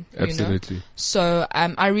nation. Absolutely. You know? So,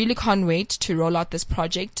 I really can't wait to roll out this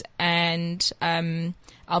project, and,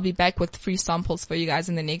 I'll be back with free samples for you guys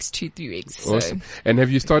in the next 2-3 weeks. Awesome. So, and have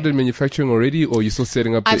you started manufacturing already, or are you still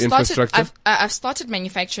setting up the infrastructure? I've started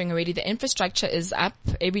manufacturing already. The infrastructure is up.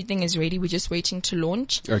 Everything is ready. We're just waiting to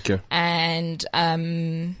launch. Okay. And,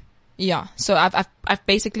 yeah, so I've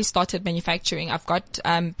basically started manufacturing. I've got,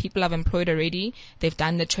 people I've employed already. They've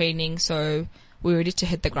done the training, so we're ready to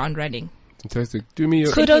hit the ground running. Fantastic. Do me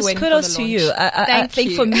your kudos to you. I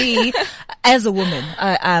think for me, as a woman,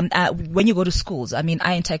 when you go to schools, I mean,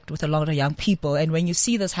 I interact with a lot of young people, and when you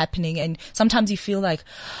see this happening, and sometimes you feel like,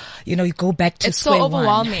 you know, you go back to square one. It's so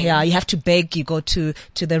overwhelming. Yeah, you have to beg. You go to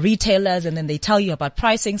the retailers, and then they tell you about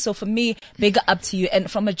pricing. So for me, bigger up to you. And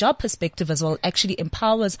from a job perspective as well, actually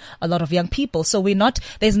empowers a lot of young people. So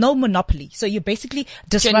there's no monopoly. So you're basically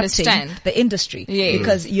disrupting the industry. Yes.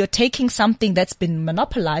 Because you're taking something that's been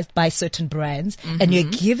monopolized by certain brands, and you're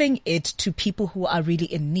giving it to people who are really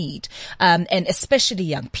in need, and especially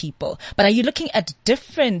young people. But are you looking at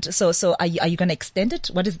different? So are you going to extend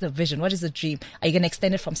it? What is the vision? What is the dream? Are you going to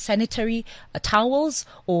extend it from sanitary towels,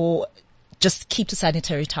 or just keep to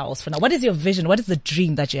sanitary towels for now? What is your vision? What is the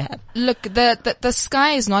dream that you have? Look, the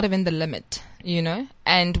sky is not even the limit, you know.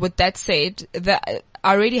 And with that said, I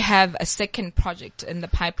already have a second project in the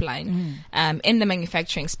pipeline, in the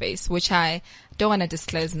manufacturing space, which I don't want to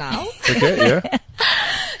disclose now. Okay, yeah.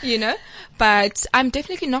 You know, but I'm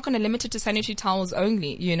definitely not going to limit it to sanitary towels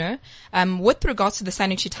only, you know. With regards to the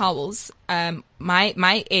sanitary towels,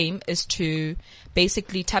 my aim is to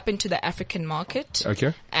basically tap into the African market.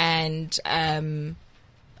 Okay. And,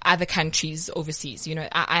 other countries overseas, you know.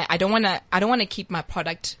 I don't want to keep my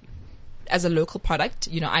product as a local product.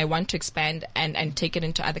 You know, I want to expand and take it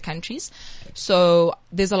into other countries. So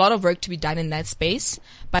there's a lot of work to be done in that space.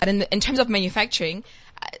 But in terms of manufacturing,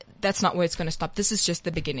 that's not where it's going to stop. This is just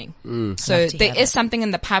the beginning. So there is something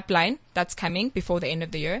in the pipeline that's coming before the end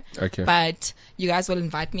of the year. Okay. But you guys will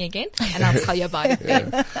invite me again, and I'll tell you about it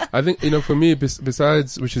then. I think, you know, for me,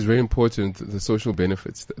 besides, which is very important, the social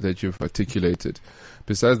benefits that you've articulated.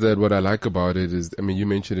 Besides that, what I like about it is, I mean, you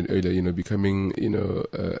mentioned it earlier, you know, becoming, you know,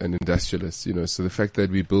 an industrialist, you know, so the fact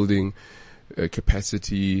that we're building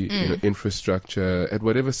capacity, you know, infrastructure at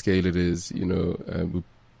whatever scale it is, you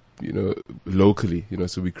know, locally, you know,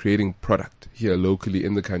 so we're creating product here locally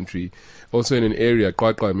in the country. Also in an area,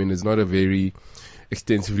 QwaQwa, I mean, is not a very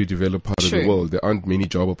extensively developed part of the world. There aren't many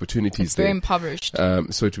job opportunities it's there. Very impoverished.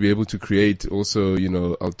 So to be able to create also, you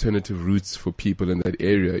know, alternative routes for people in that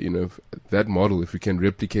area, you know, that model, if we can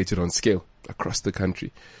replicate it on scale across the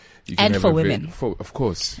country. You can and for women. Of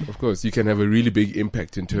course. You can have a really big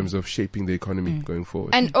impact in terms of shaping the economy going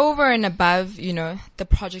forward. And over and above, you know, the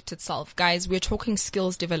project itself, guys, we're talking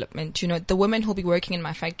skills development. You know, the women who'll be working in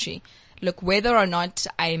my factory, look, whether or not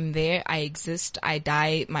I'm there, I exist, I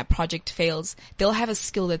die, my project fails, they'll have a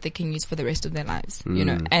skill that they can use for the rest of their lives, you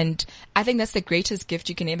know. And I think that's the greatest gift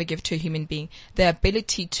you can ever give to a human being, the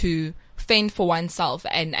ability to fend for oneself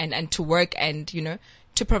and to work and, you know,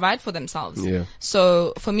 to provide for themselves. Yeah.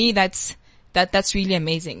 So for me, that's really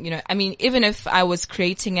amazing. You know, I mean, even if I was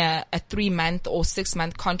creating a 3-month or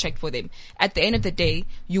 6-month contract for them, at the end of the day,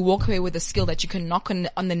 you walk away with a skill that you can knock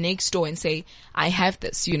on the next door and say, I have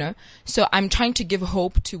this, you know. So I'm trying to give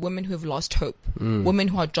hope to women who have lost hope, women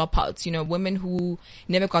who are dropouts, you know, women who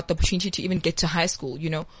never got the opportunity to even get to high school, you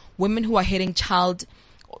know, women who are heading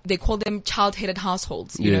they call them child-headed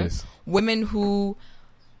households, you know, women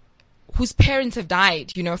whose parents have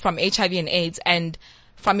died, you know, from HIV and AIDS, and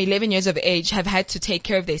from 11 years of age have had to take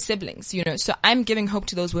care of their siblings, you know. So I'm giving hope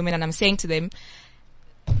to those women, and I'm saying to them,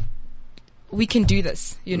 we can do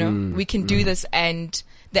this, you know, we can do this. And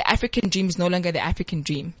the African dream is no longer the African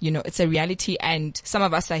dream. You know, it's a reality, and some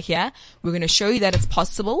of us are here. We're going to show you that it's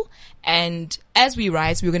possible. And as we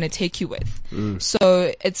rise, we're going to take you with.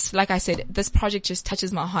 So it's like I said, this project just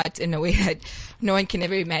touches my heart in a way that no one can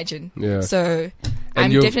ever imagine. Yeah. So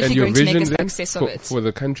I'm definitely going to make a success of it. For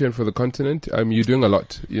the country and for the continent, you're doing a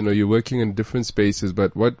lot. You know, you're working in different spaces,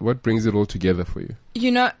 but what brings it all together for you?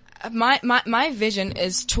 You know, my vision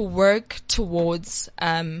is to work towards,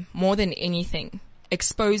 more than anything,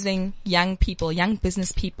 exposing young people, young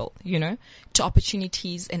business people, you know, to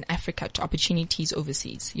opportunities in Africa, to opportunities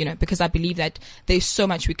overseas, you know, because I believe that there's so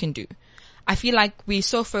much we can do. I feel like we're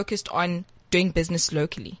so focused on doing business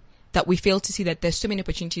locally that we fail to see that there's so many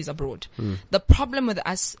opportunities abroad. The problem with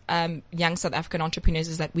us, young South African entrepreneurs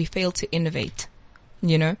is that we fail to innovate.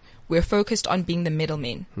 You know, We're focused on being the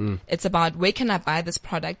middleman. It's about where can I buy this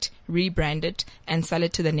product, rebrand it, and sell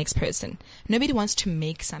it to the next person. Nobody wants to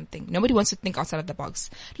make something. Nobody wants to think outside of the box.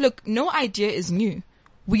 Look, no idea is new.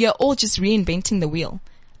 We are all just reinventing the wheel.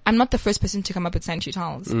 I'm not the first person to come up with sanitary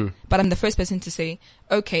towels, but I'm the first person to say,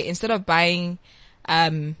 okay, instead of buying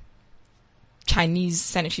Chinese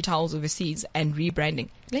sanitary towels overseas and rebranding,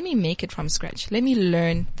 let me make it from scratch. Let me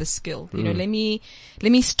learn the skill. You know, let me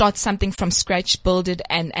start something from scratch, build it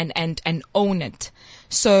and own it.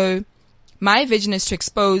 So my vision is to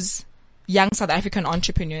expose young South African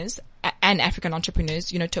entrepreneurs and African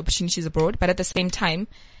entrepreneurs, you know, to opportunities abroad, but at the same time,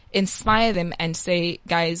 inspire them and say,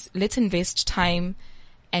 guys, let's invest time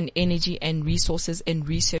and energy and resources in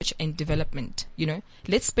research and development. You know,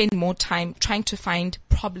 let's spend more time trying to find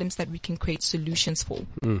problems that we can create solutions for,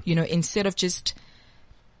 you know, instead of just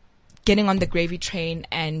getting on the gravy train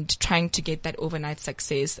and trying to get that overnight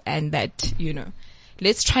success. And that, you know,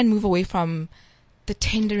 let's try and move away from the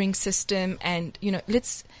tendering system and, you know,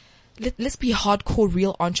 let's be hardcore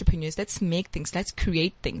real entrepreneurs. Let's make things. Let's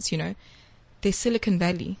create things, you know. There's Silicon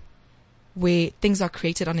Valley where things are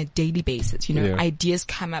created on a daily basis, you know, ideas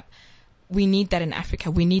come up. We need that in Africa.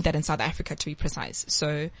 We need that in South Africa, to be precise.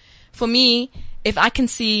 So for me, if I can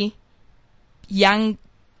see young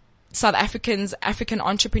South Africans, African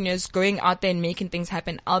entrepreneurs going out there and making things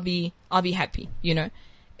happen, I'll be happy, you know.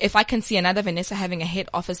 If I can see another Vanessa having a head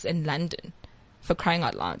office in London, for crying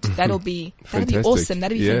out loud, that'll be awesome.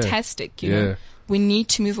 That'll be fantastic, you know. We need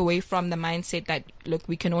to move away from the mindset that, look,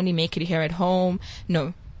 we can only make it here at home.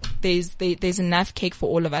 No. There's enough cake for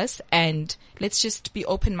all of us, and let's just be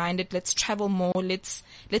open-minded. Let's travel more. Let's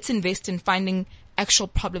invest in finding actual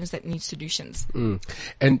problems that need solutions.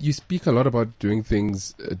 And you speak a lot about doing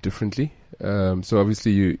things differently. So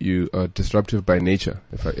obviously you are disruptive by nature,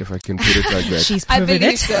 if I can put it like that. She's proven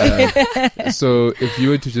it. So if you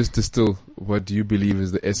were to just distill what do you believe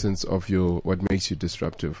is the essence of what makes you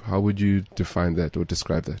disruptive, how would you define that or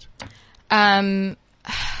describe that?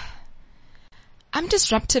 I'm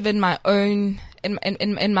disruptive in my own,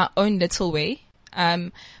 in my own little way.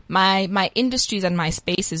 My industries and my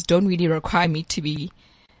spaces don't really require me to be,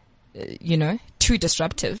 you know, too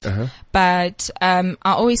disruptive. But, I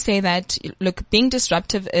always say that, look, being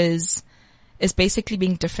disruptive is basically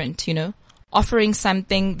being different, you know, offering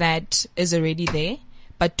something that is already there,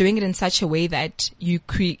 but doing it in such a way that you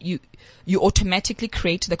automatically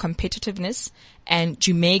create the competitiveness and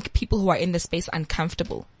you make people who are in the space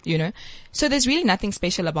uncomfortable, you know. So there's really nothing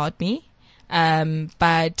special about me.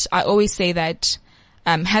 But I always say that,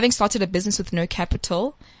 having started a business with no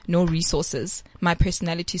capital, no resources, my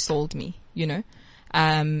personality sold me, you know.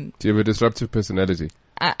 Do you have a disruptive personality?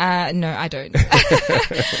 No, I don't.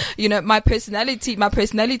 You know, my personality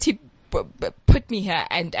put me here,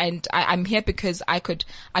 and I'm here because I could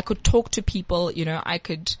talk to people, you know, I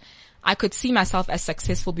could see myself as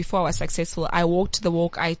successful before I was successful. I walked the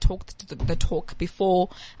walk, I talked the talk before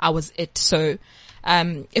I was it. So,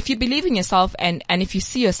 if you believe in yourself and if you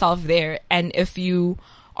see yourself there, and if you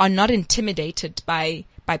are not intimidated by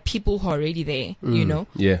people who are already there, you know,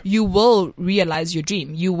 you will realize your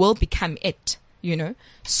dream. You will become it, you know.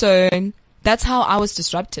 So that's how I was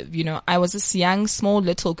disruptive. You know, I was this young, small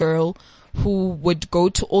little girl who would go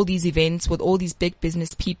to all these events with all these big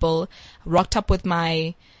business people, rocked up with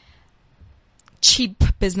my cheap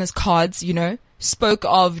business cards, you know, spoke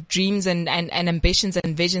of dreams and ambitions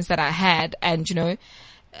and visions that I had. And, you know,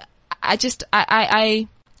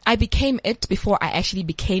 I became it before I actually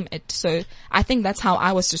became it. So I think that's how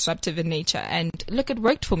I was disruptive in nature. And look, it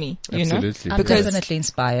worked for me, you Absolutely. know. I'm definitely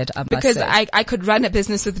inspired. Because I could run a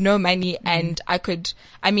business with no money, and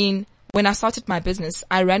when I started my business,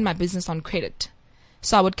 I ran my business on credit.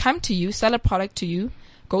 So I would come to you, sell a product to you,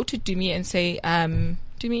 go to Dumi and say,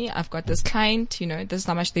 Dumi, I've got this client, you know, this is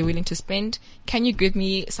how much they're willing to spend. Can you give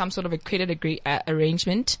me some sort of a credit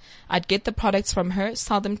arrangement? I'd get the products from her,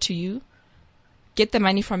 sell them to you, get the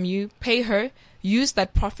money from you, pay her, use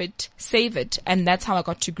that profit, save it. And that's how I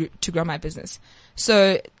got to grow my business.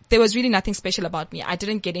 So there was really nothing special about me. I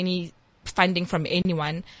didn't get any funding from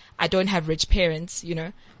anyone. I don't have rich parents, you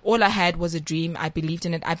know. All I had was a dream. I believed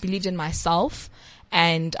in it. I believed in myself.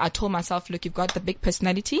 And I told myself, look, you've got the big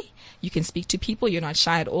personality. You can speak to people. You're not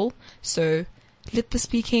shy at all. So let the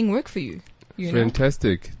speaking work for you. You know?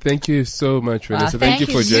 Fantastic. Thank you so much, Vanessa. Thank you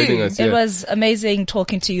for joining us. It was amazing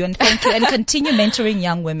talking to you, and thank you. And continue mentoring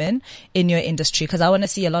young women in your industry, because I want to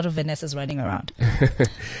see a lot of Vanessas running around.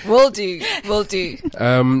 Will do.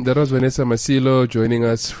 That was Vanessa Masilo joining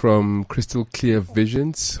us from Crystal Clear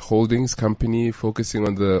Visions Holdings company, focusing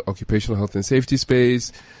on the occupational health and safety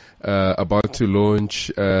space. about to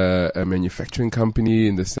launch a manufacturing company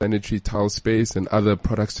in the sanitary towel space and other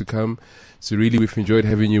products to come. So really, we've enjoyed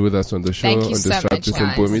having you with us on the show. Thank you on so Disrupt much, with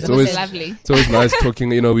guys. Mpumi. It was lovely. It's always nice talking.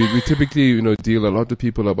 We typically, deal a lot with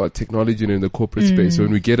people about technology in the corporate space. So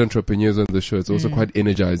when we get entrepreneurs on the show, it's also quite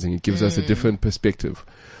energizing. It gives us a different perspective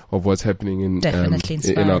of what's happening in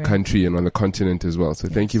our country and on the continent as well. So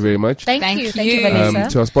thank you very much. Thank you, Vanessa.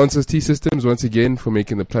 To our sponsors, T-Systems, once again, for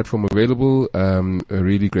making the platform available. A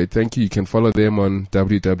really great thank you. You can follow them on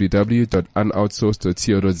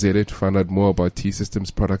www.unoutsourced.co.za to find out more about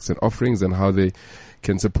T-Systems products and offerings and how they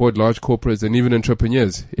can support large corporates and even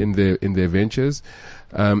entrepreneurs in their ventures.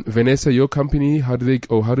 Vanessa, your company, how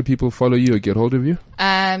do people follow you or get hold of you?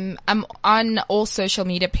 I'm on all social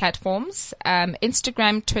media platforms.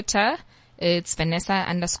 Instagram, Twitter, it's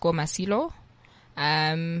Vanessa_Masilo.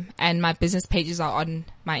 And my business pages are on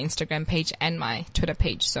my Instagram page and my Twitter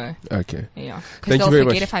page. So, okay. Yeah. Cause they'll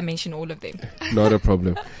forget if I mention all of them. Not a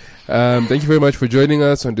problem. Thank you very much for joining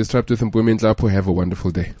us on Disrupt with Mpumi Nhlapo. Have a wonderful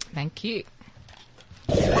day. Thank you.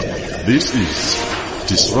 This is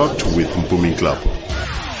Disrupt with Mpumi Nhlapo,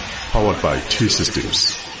 powered by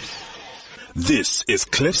T-Systems. This is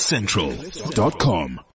CliffCentral.com.